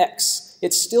filled in x.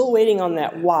 It's still waiting on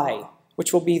that y,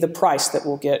 which will be the price that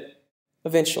we'll get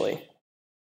eventually.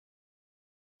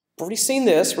 already seen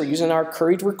this. We're using our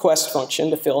curried request function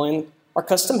to fill in our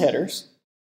custom headers.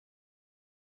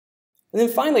 And then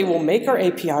finally, we'll make our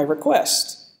API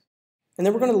request. And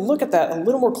then we're going to look at that a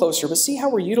little more closer, but see how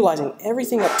we're utilizing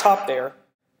everything up top there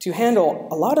to handle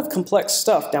a lot of complex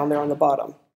stuff down there on the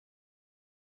bottom.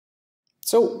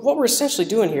 So what we're essentially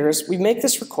doing here is we make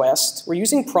this request, we're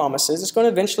using promises, it's going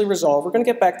to eventually resolve, we're going to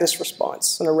get back this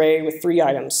response, an array with 3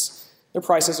 items. Their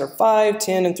prices are $5,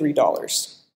 $10, and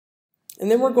 $3. And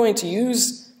then we're going to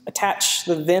attach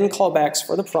the then callbacks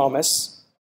for the promise,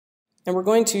 and we're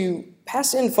going to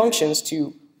pass in functions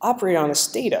to operate on this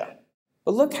data.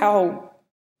 But look how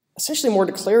essentially more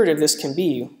declarative this can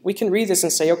be. We can read this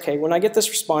and say, okay, when I get this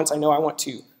response, I know I want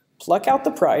to pluck out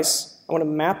the price, I want to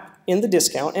map in the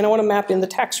discount, and I want to map in the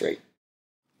tax rate.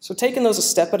 So taking those a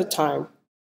step at a time,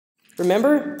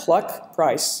 remember pluck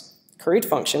price, curried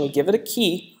function, we give it a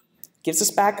key, gives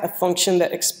us back a function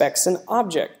that expects an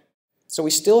object. So we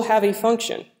still have a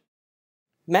function.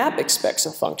 Map expects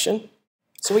a function,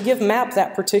 so we give map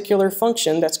that particular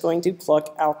function that's going to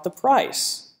pluck out the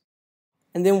price.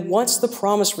 And then once the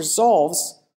promise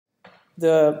resolves,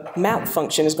 the map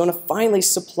function is going to finally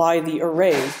supply the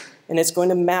array, and it's going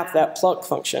to map that pluck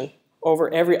function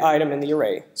over every item in the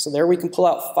array. So there we can pull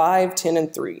out 5, 10,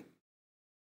 and 3.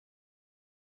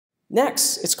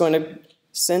 Next, it's going to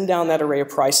send down that array of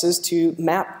prices to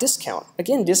map discount.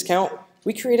 Again, discount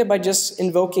we created by just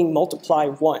invoking multiply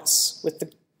once with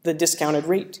the discounted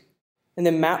rate. And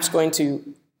then map's going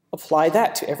to apply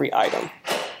that to every item.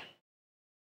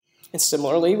 And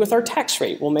similarly with our tax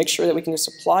rate, we'll make sure that we can just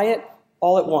apply it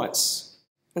all at once.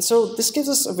 And so this gives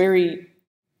us a very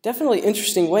definitely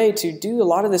interesting way to do a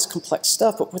lot of this complex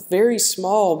stuff, but with very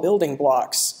small building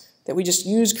blocks that we just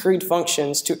use curried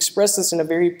functions to express this in a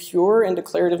very pure and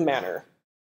declarative manner.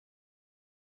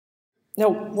 Now,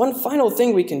 one final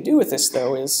thing we can do with this,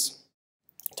 though, is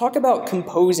talk about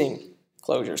composing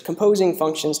closures, composing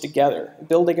functions together,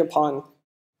 building upon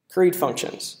curried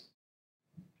functions.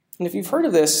 And if you've heard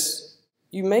of this,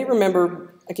 you may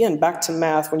remember, again, back to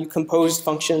math, when you composed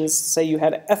functions, say you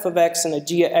had f of x and a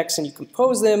g of x, and you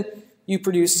compose them, you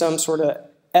produce some sort of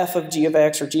f of g of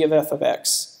x or g of f of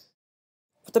x.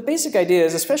 But the basic idea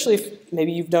is, especially if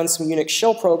maybe you've done some Unix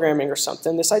shell programming or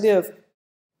something, this idea of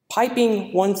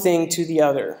piping one thing to the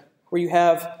other, where you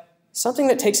have something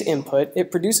that takes input, it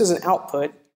produces an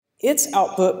output, its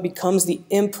output becomes the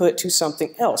input to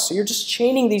something else. So you're just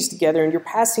chaining these together and you're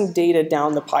passing data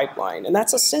down the pipeline. And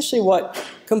that's essentially what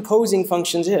composing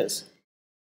functions is.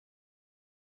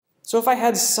 So if I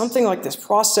had something like this,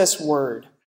 process word,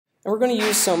 and we're going to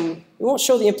use we won't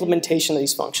show the implementation of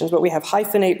these functions, but we have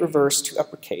hyphenate reverse to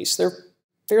uppercase. They're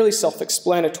fairly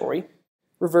self-explanatory.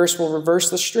 Reverse will reverse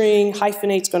the string,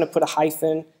 hyphenate's going to put a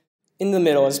hyphen in the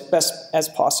middle as best as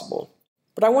possible.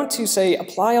 But I want to say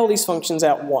apply all these functions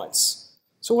at once.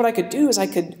 So what I could do is I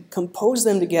could compose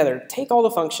them together, take all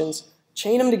the functions,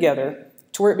 chain them together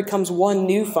to where it becomes one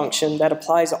new function that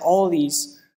applies all of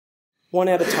these one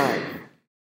at a time.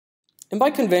 And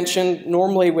by convention,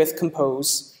 normally with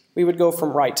compose, we would go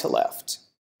from right to left.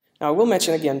 Now I will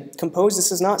mention again, compose,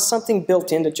 this is not something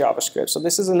built into JavaScript, so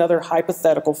this is another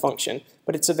hypothetical function,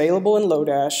 but it's available in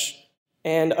Lodash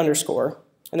and underscore.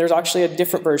 And there's actually a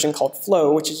different version called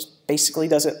flow, which basically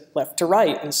does it left to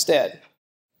right instead.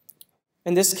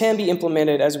 And this can be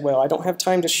implemented as well. I don't have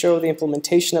time to show the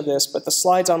implementation of this, but the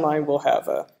slides online will have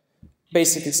a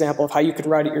basic example of how you could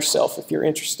write it yourself if you're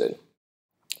interested.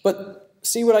 But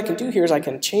see, what I can do here is I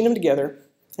can chain them together,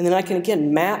 and then I can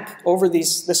again map over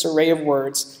this array of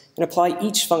words and apply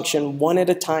each function one at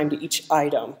a time to each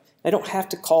item. I don't have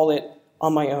to call it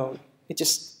on my own. It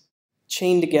just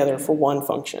chained together for one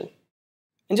function.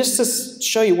 And just to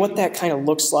show you what that kind of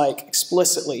looks like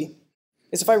explicitly,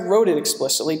 is if I wrote it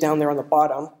explicitly down there on the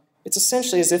bottom, it's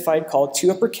essentially as if I'd called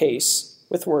to uppercase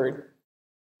with word,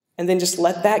 and then just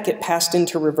let that get passed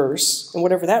into reverse, and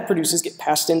whatever that produces get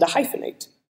passed into hyphenate.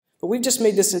 But we've just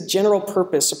made this a general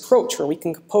purpose approach where we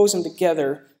can compose them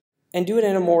together and do it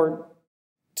in a more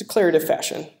declarative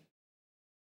fashion.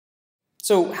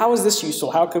 So how is this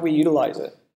useful? How could we utilize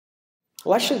it?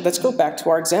 Well, actually, let's go back to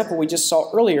our example we just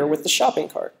saw earlier with the shopping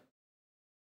cart.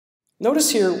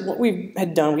 Notice here what we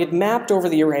had done. We had mapped over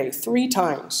the array 3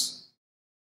 times.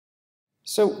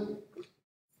 So,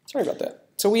 sorry about that.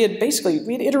 So we had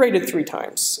iterated 3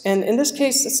 times. And in this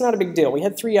case, it's not a big deal. We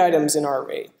had 3 items in our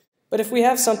array. But if we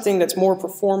have something that's more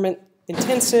performance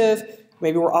intensive,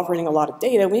 maybe we're operating a lot of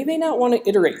data, we may not want to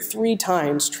iterate 3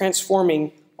 times,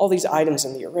 transforming all these items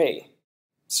in the array.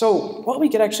 So what we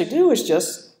could actually do is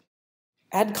just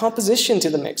add composition to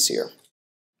the mix here.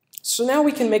 So now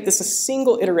we can make this a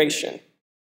single iteration.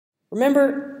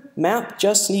 Remember, map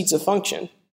just needs a function.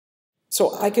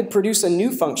 So I could produce a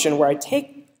new function where I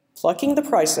take plucking the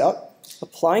price out,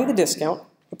 applying the discount,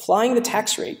 applying the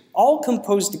tax rate, all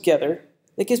composed together.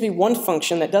 That gives me one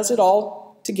function that does it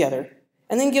all together,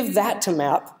 and then give that to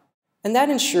map. And that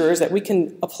ensures that we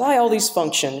can apply all these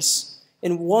functions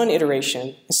in one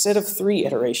iteration instead of 3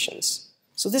 iterations.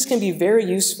 So this can be very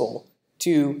useful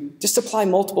to just apply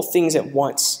multiple things at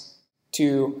once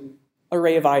to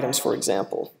array of items, for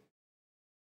example.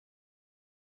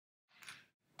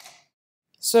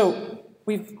 So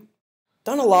we've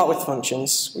done a lot with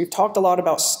functions. We've talked a lot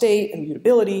about state and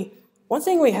mutability. One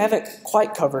thing we haven't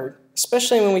quite covered,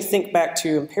 especially when we think back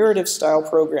to imperative style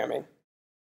programming,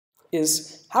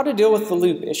 is how to deal with the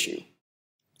loop issue.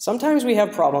 Sometimes we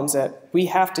have problems that we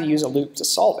have to use a loop to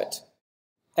solve it.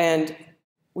 And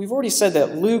we've already said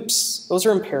that loops, those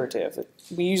are imperative.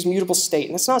 We use mutable state,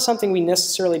 and it's not something we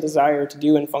necessarily desire to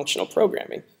do in functional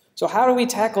programming. So how do we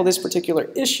tackle this particular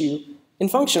issue in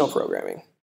functional programming?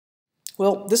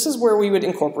 Well, this is where we would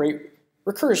incorporate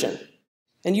recursion.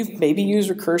 And you've maybe used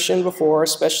recursion before,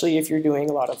 especially if you're doing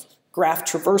a lot of graph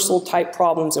traversal type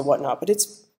problems and whatnot, but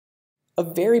it's a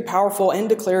very powerful and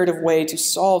declarative way to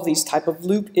solve these type of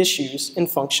loop issues in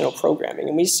functional programming.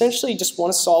 And we essentially just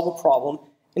want to solve a problem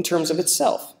in terms of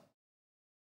itself.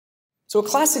 So a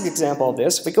classic example of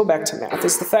this, if we go back to math,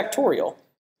 is the factorial.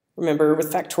 Remember,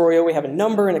 with factorial, we have a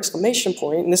number, an exclamation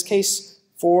point. In this case,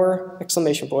 4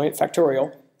 exclamation point,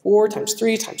 factorial. 4 times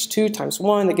 3 times 2 times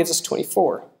 1, that gives us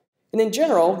 24. And in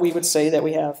general, we would say that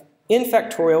we have n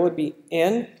factorial would be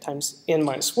n times n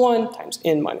minus 1 times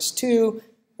n minus 2,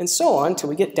 and so on until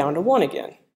we get down to 1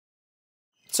 again.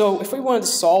 So if we wanted to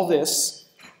solve this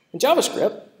in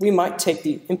JavaScript, we might take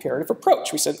the imperative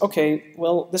approach. We said, okay,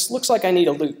 well, this looks like I need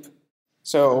a loop.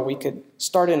 So we could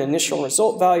start an initial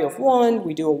result value of 1,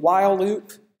 we do a while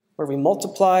loop, where we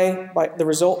multiply the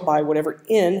result by whatever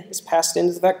n is passed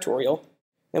into the factorial,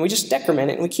 and we just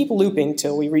decrement it, and we keep looping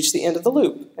till we reach the end of the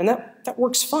loop. And that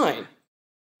works fine.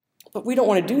 But we don't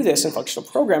want to do this in functional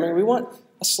programming. We want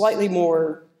a slightly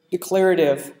more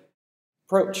declarative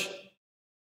approach.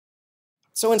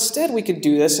 So instead, we could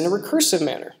do this in a recursive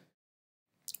manner,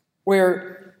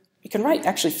 where we can write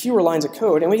actually fewer lines of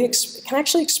code, and we can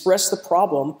actually express the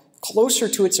problem closer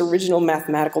to its original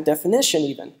mathematical definition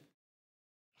even.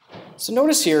 So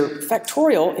notice here,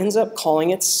 factorial ends up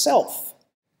calling itself.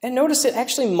 And notice it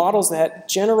actually models that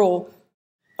general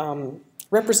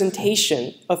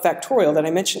representation of factorial that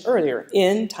I mentioned earlier,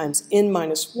 n times n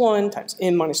minus 1 times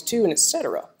n minus 2, and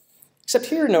etc. Except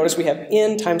here, notice we have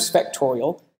n times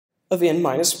factorial of n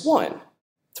minus 1.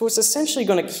 So it's essentially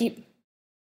going to keep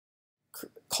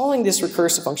calling this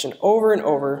recursive function over and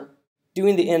over,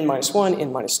 doing the n minus 1,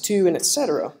 n minus 2, and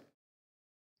etc.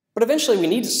 But eventually we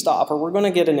need to stop, or we're going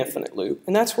to get an infinite loop,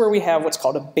 and that's where we have what's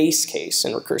called a base case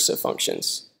in recursive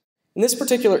functions. In this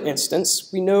particular instance,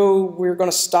 we know we're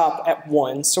going to stop at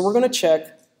 1, so we're going to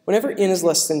check whenever n is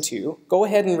less than 2, go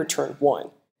ahead and return 1.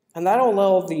 And that'll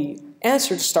allow the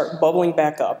answer to start bubbling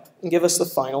back up and give us the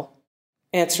final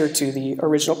answer to the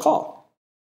original call.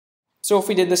 So if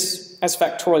we did this as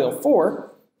factorial 4,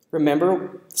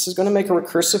 remember, this is going to make a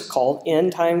recursive call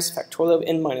n times factorial of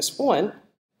n minus 1,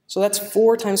 so that's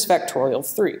 4 times factorial of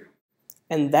 3.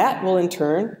 And that will in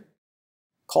turn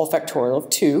call factorial of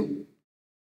 2,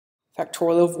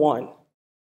 factorial of 1.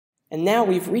 And now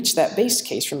we've reached that base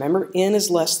case. Remember, n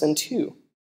is less than 2.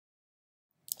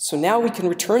 So now we can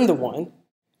return the 1,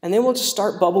 and then we'll just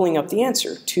start bubbling up the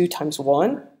answer. 2 times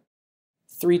 1,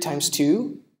 3 times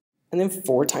 2, and then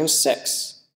 4 times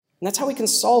 6. And that's how we can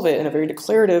solve it in a very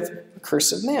declarative,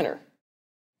 recursive manner.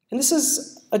 And this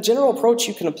is a general approach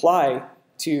you can apply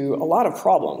to a lot of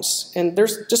problems. And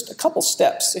there's just a couple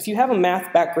steps. If you have a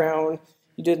math background,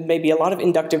 you did maybe a lot of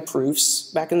inductive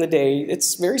proofs back in the day,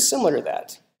 it's very similar to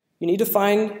that. You need to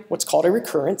find what's called a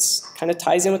recurrence, kind of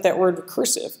ties in with that word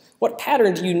recursive. What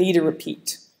pattern do you need to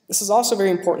repeat? This is also very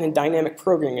important in dynamic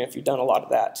programming if you've done a lot of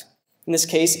that. In this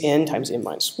case, n times n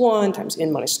minus 1 times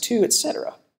n minus 2, etc.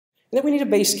 And then we need a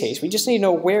base case. We just need to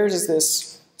know where does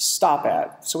this stop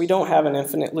at so we don't have an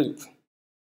infinite loop.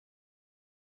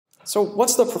 So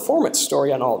what's the performance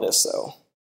story on all this, though?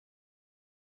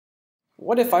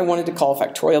 What if I wanted to call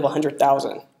factorial of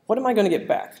 100,000? What am I going to get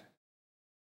back?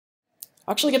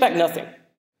 I'll actually get back nothing.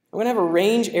 I'm going to have a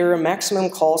range error maximum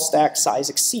call stack size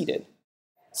exceeded.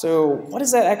 So what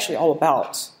is that actually all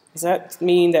about? Does that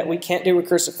mean that we can't do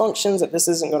recursive functions, that this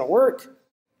isn't going to work?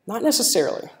 Not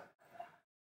necessarily.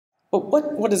 But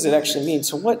what does it actually mean?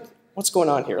 So what's going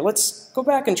on here? Let's go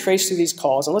back and trace through these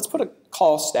calls, and let's put a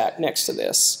call stack next to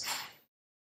this.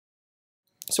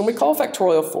 So when we call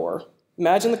factorial 4,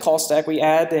 imagine the call stack, we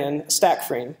add in a stack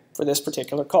frame for this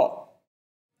particular call.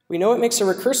 We know it makes a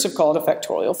recursive call to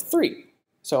factorial of 3.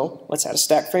 So let's add a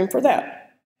stack frame for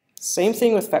that. Same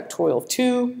thing with factorial of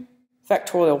 2,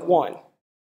 factorial of 1.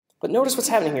 But notice what's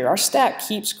happening here. Our stack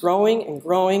keeps growing and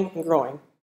growing and growing.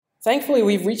 Thankfully,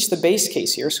 we've reached the base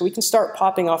case here, so we can start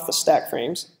popping off the stack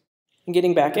frames and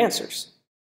getting back answers.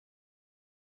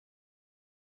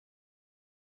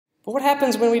 But what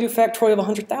happens when we do factorial of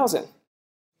 100,000?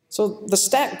 So the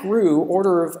stack grew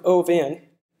order of O of n.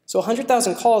 So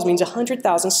 100,000 calls means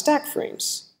 100,000 stack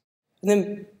frames. And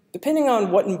then depending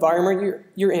on what environment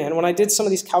you're in, when I did some of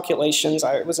these calculations,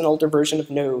 it was an older version of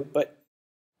Node, but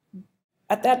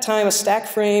at that time a stack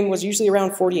frame was usually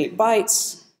around 48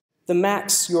 bytes. The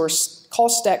max your call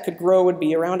stack could grow would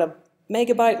be around a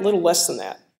megabyte, a little less than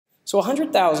that. So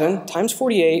 100,000 times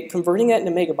 48, converting that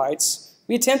into megabytes,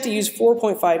 we attempt to use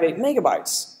 4.58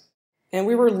 megabytes. And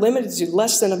we were limited to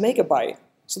less than a megabyte.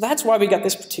 So that's why we got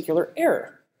this particular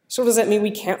error. So does that mean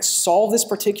we can't solve this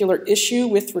particular issue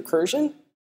with recursion?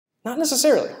 Not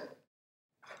necessarily.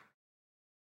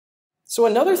 So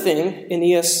another thing in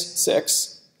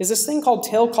ES6 is this thing called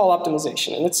tail call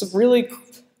optimization. And it's a really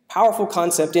powerful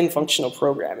concept in functional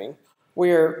programming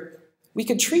where we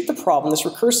could treat the problem, this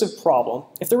recursive problem,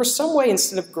 if there was some way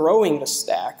instead of growing the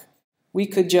stack, we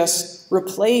could just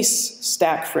replace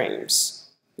stack frames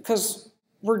because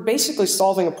we're basically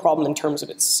solving a problem in terms of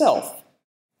itself.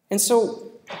 And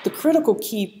so the critical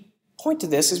key point to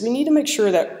this is we need to make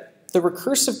sure that the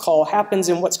recursive call happens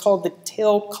in what's called the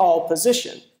tail call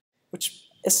position, which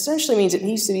essentially means it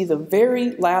needs to be the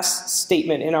very last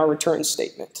statement in our return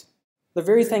statement. The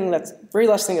very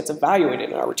last thing that's evaluated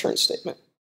in our return statement.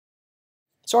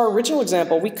 So our original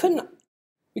example, we couldn't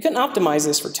optimize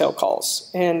this for tail calls.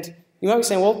 And you might be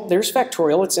saying, well, there's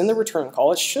factorial, it's in the return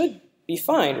call, it should be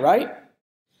fine, right?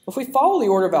 If we follow the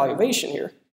order of evaluation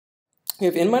here, we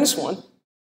have n minus 1,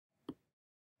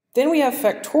 then we have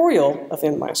factorial of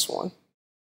n minus 1.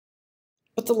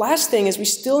 But the last thing is we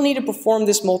still need to perform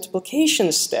this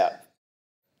multiplication step.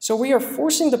 So we are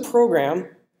forcing the program,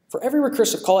 for every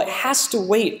recursive call, it has to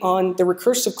wait on the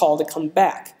recursive call to come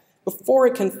back before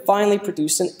it can finally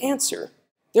produce an answer.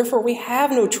 Therefore, we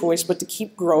have no choice but to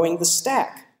keep growing the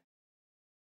stack.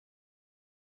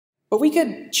 But we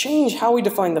could change how we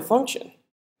define the function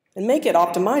and make it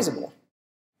optimizable.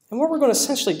 And what we're going to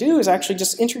essentially do is actually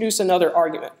just introduce another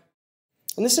argument.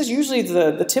 And this is usually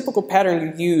the typical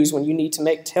pattern you use when you need to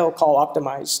make tail call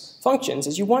optimized functions,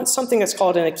 is you want something that's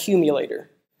called an accumulator.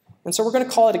 And so we're going to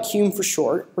call it accum for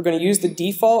short. We're going to use the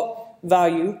default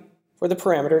value for the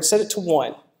parameter and set it to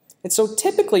 1. And so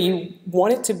typically you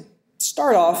want it to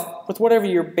start off with whatever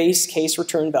your base case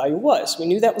return value was. We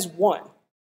knew that was 1.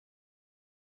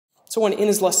 So when n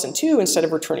is less than 2, instead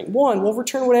of returning 1, we'll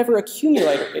return whatever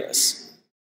accumulator is.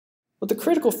 But the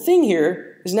critical thing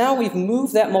here is now we've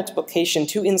moved that multiplication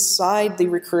to inside the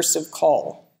recursive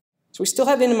call. So we still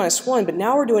have n minus 1, but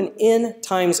now we're doing n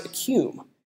times accum.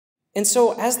 And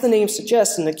so as the name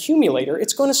suggests, an accumulator,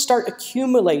 it's going to start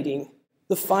accumulating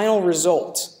the final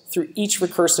result through each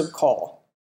recursive call.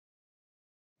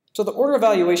 So the order of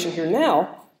evaluation here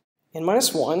now, n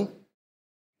minus 1,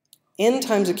 n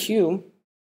times accum,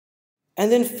 and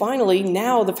then finally,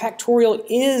 now the factorial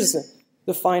is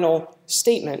the final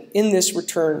statement in this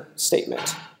return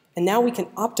statement. And now we can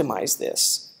optimize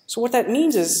this. So what that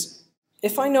means is,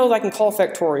 if I know that I can call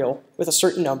factorial with a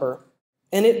certain number,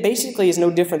 and it basically is no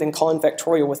different than calling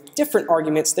factorial with different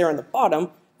arguments there on the bottom,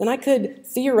 then I could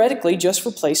theoretically just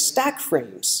replace stack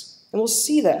frames. And we'll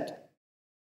see that.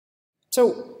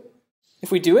 So if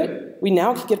we do it, we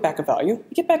now can get back a value.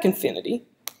 We get back infinity.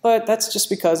 But that's just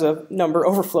because of number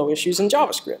overflow issues in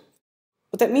JavaScript.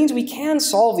 But that means we can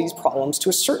solve these problems to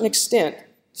a certain extent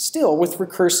still with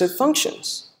recursive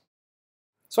functions.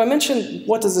 So I mentioned,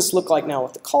 what does this look like now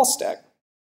with the call stack?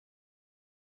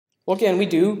 Well, again, we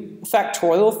do a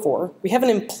factorial of 4. We have an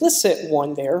implicit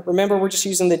 1 there. Remember, we're just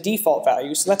using the default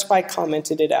value, so that's why I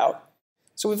commented it out.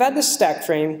 So we've had this stack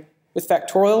frame with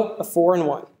factorial of 4 and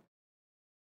 1.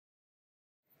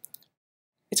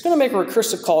 It's going to make a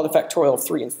recursive call to factorial of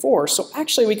 3 and 4, so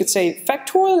actually we could say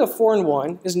factorial of 4 and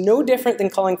 1 is no different than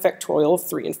calling factorial of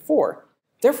 3 and 4.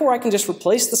 Therefore, I can just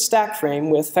replace the stack frame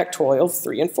with factorial of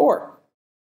 3 and 4.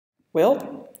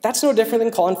 Well, that's no different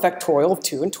than calling factorial of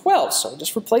 2 and 12, so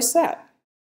just replace that.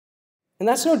 And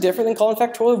that's no different than calling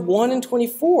factorial of 1 and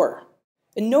 24.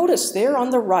 And notice there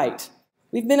on the right,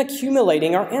 we've been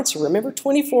accumulating our answer. Remember,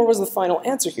 24 was the final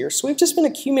answer here, so we've just been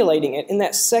accumulating it in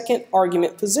that second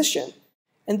argument position.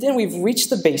 And then we've reached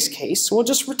the base case, so we'll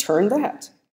just return that.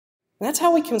 And that's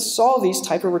how we can solve these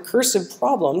type of recursive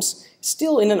problems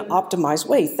still in an optimized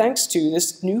way, thanks to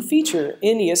this new feature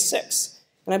in ES6.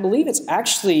 And I believe it's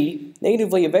actually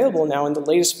natively available now in the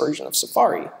latest version of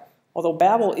Safari, although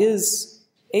Babel is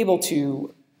able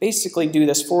to basically do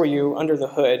this for you under the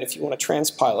hood if you want to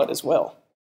transpile it as well.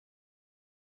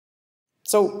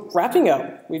 So wrapping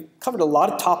up, we've covered a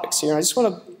lot of topics here, and I just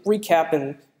want to recap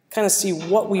and kind of see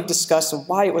what we've discussed and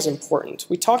why it was important.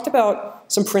 We talked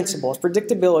about some principles,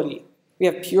 predictability. We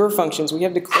have pure functions. We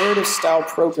have declarative style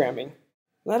programming.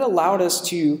 And that allowed us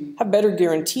to have better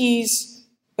guarantees,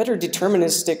 better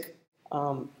deterministic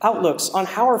outlooks on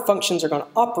how our functions are going to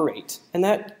operate. And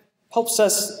that helps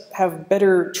us have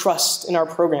better trust in our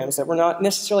programs, that we're not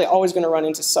necessarily always going to run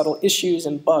into subtle issues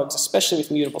and bugs, especially with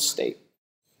mutable state.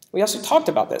 We also talked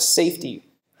about this, safety.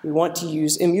 We want to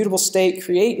use immutable state,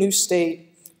 create new state.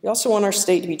 We also want our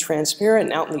state to be transparent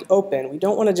and out in the open. We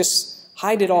don't want to just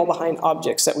hide it all behind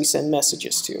objects that we send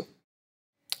messages to.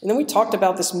 And then we talked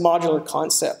about this modular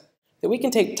concept, that we can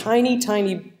take tiny,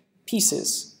 tiny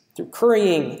pieces through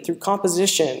currying, through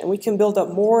composition, and we can build up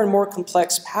more and more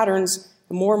complex patterns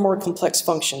and more complex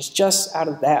functions just out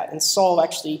of that and solve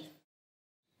actually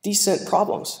decent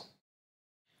problems.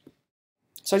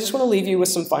 So I just want to leave you with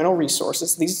some final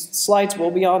resources. These slides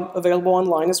will be available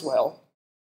online as well.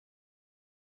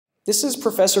 This is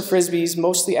Professor Frisbee's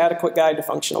Mostly Adequate Guide to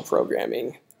Functional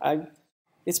Programming.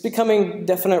 It's becoming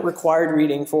definite required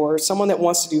reading for someone that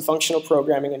wants to do functional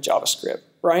programming in JavaScript.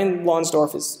 Brian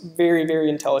Lonsdorf is very, very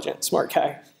intelligent, smart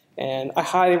guy, and I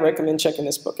highly recommend checking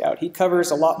this book out. He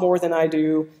covers a lot more than I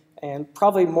do, and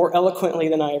probably more eloquently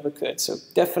than I ever could, so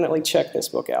definitely check this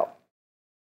book out.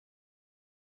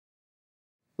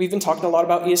 We've been talking a lot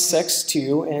about ES6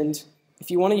 too, and if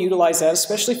you want to utilize that,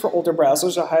 especially for older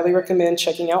browsers, I highly recommend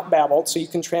checking out Babel so you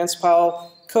can transpile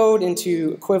code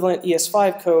into equivalent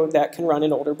ES5 code that can run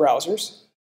in older browsers.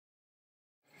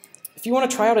 If you want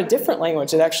to try out a different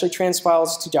language that actually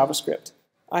transpiles to JavaScript,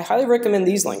 I highly recommend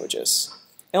these languages.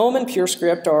 Elm and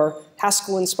PureScript are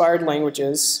Haskell-inspired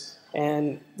languages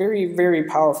and very, very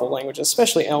powerful languages,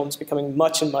 especially Elm's becoming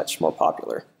much and much more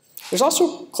popular. There's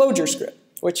also ClojureScript,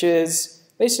 which is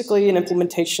basically an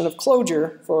implementation of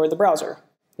Clojure for the browser.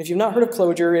 If you've not heard of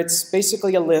Clojure, it's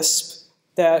basically a Lisp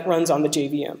that runs on the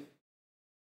JVM.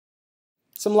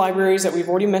 Some libraries that we've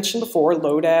already mentioned before,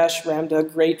 Lodash, Ramda,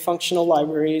 great functional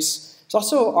libraries. There's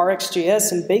also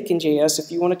RxJS and Bacon.js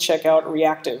if you want to check out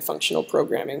reactive functional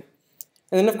programming.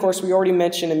 And then, of course, we already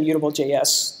mentioned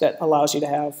immutable.js that allows you to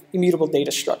have immutable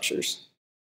data structures.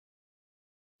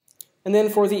 And then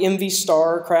for the MV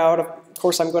star crowd, of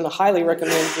course, I'm going to highly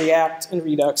recommend React and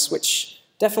Redux, which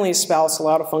definitely espouse a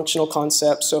lot of functional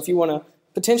concepts. So if you want to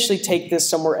potentially take this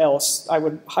somewhere else, I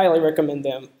would highly recommend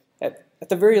them. At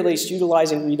the very least,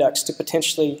 utilizing Redux to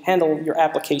potentially handle your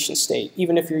application state,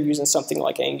 even if you're using something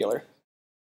like Angular.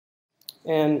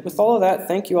 And with all of that,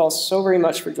 thank you all so very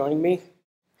much for joining me.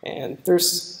 And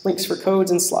there's links for codes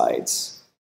and slides.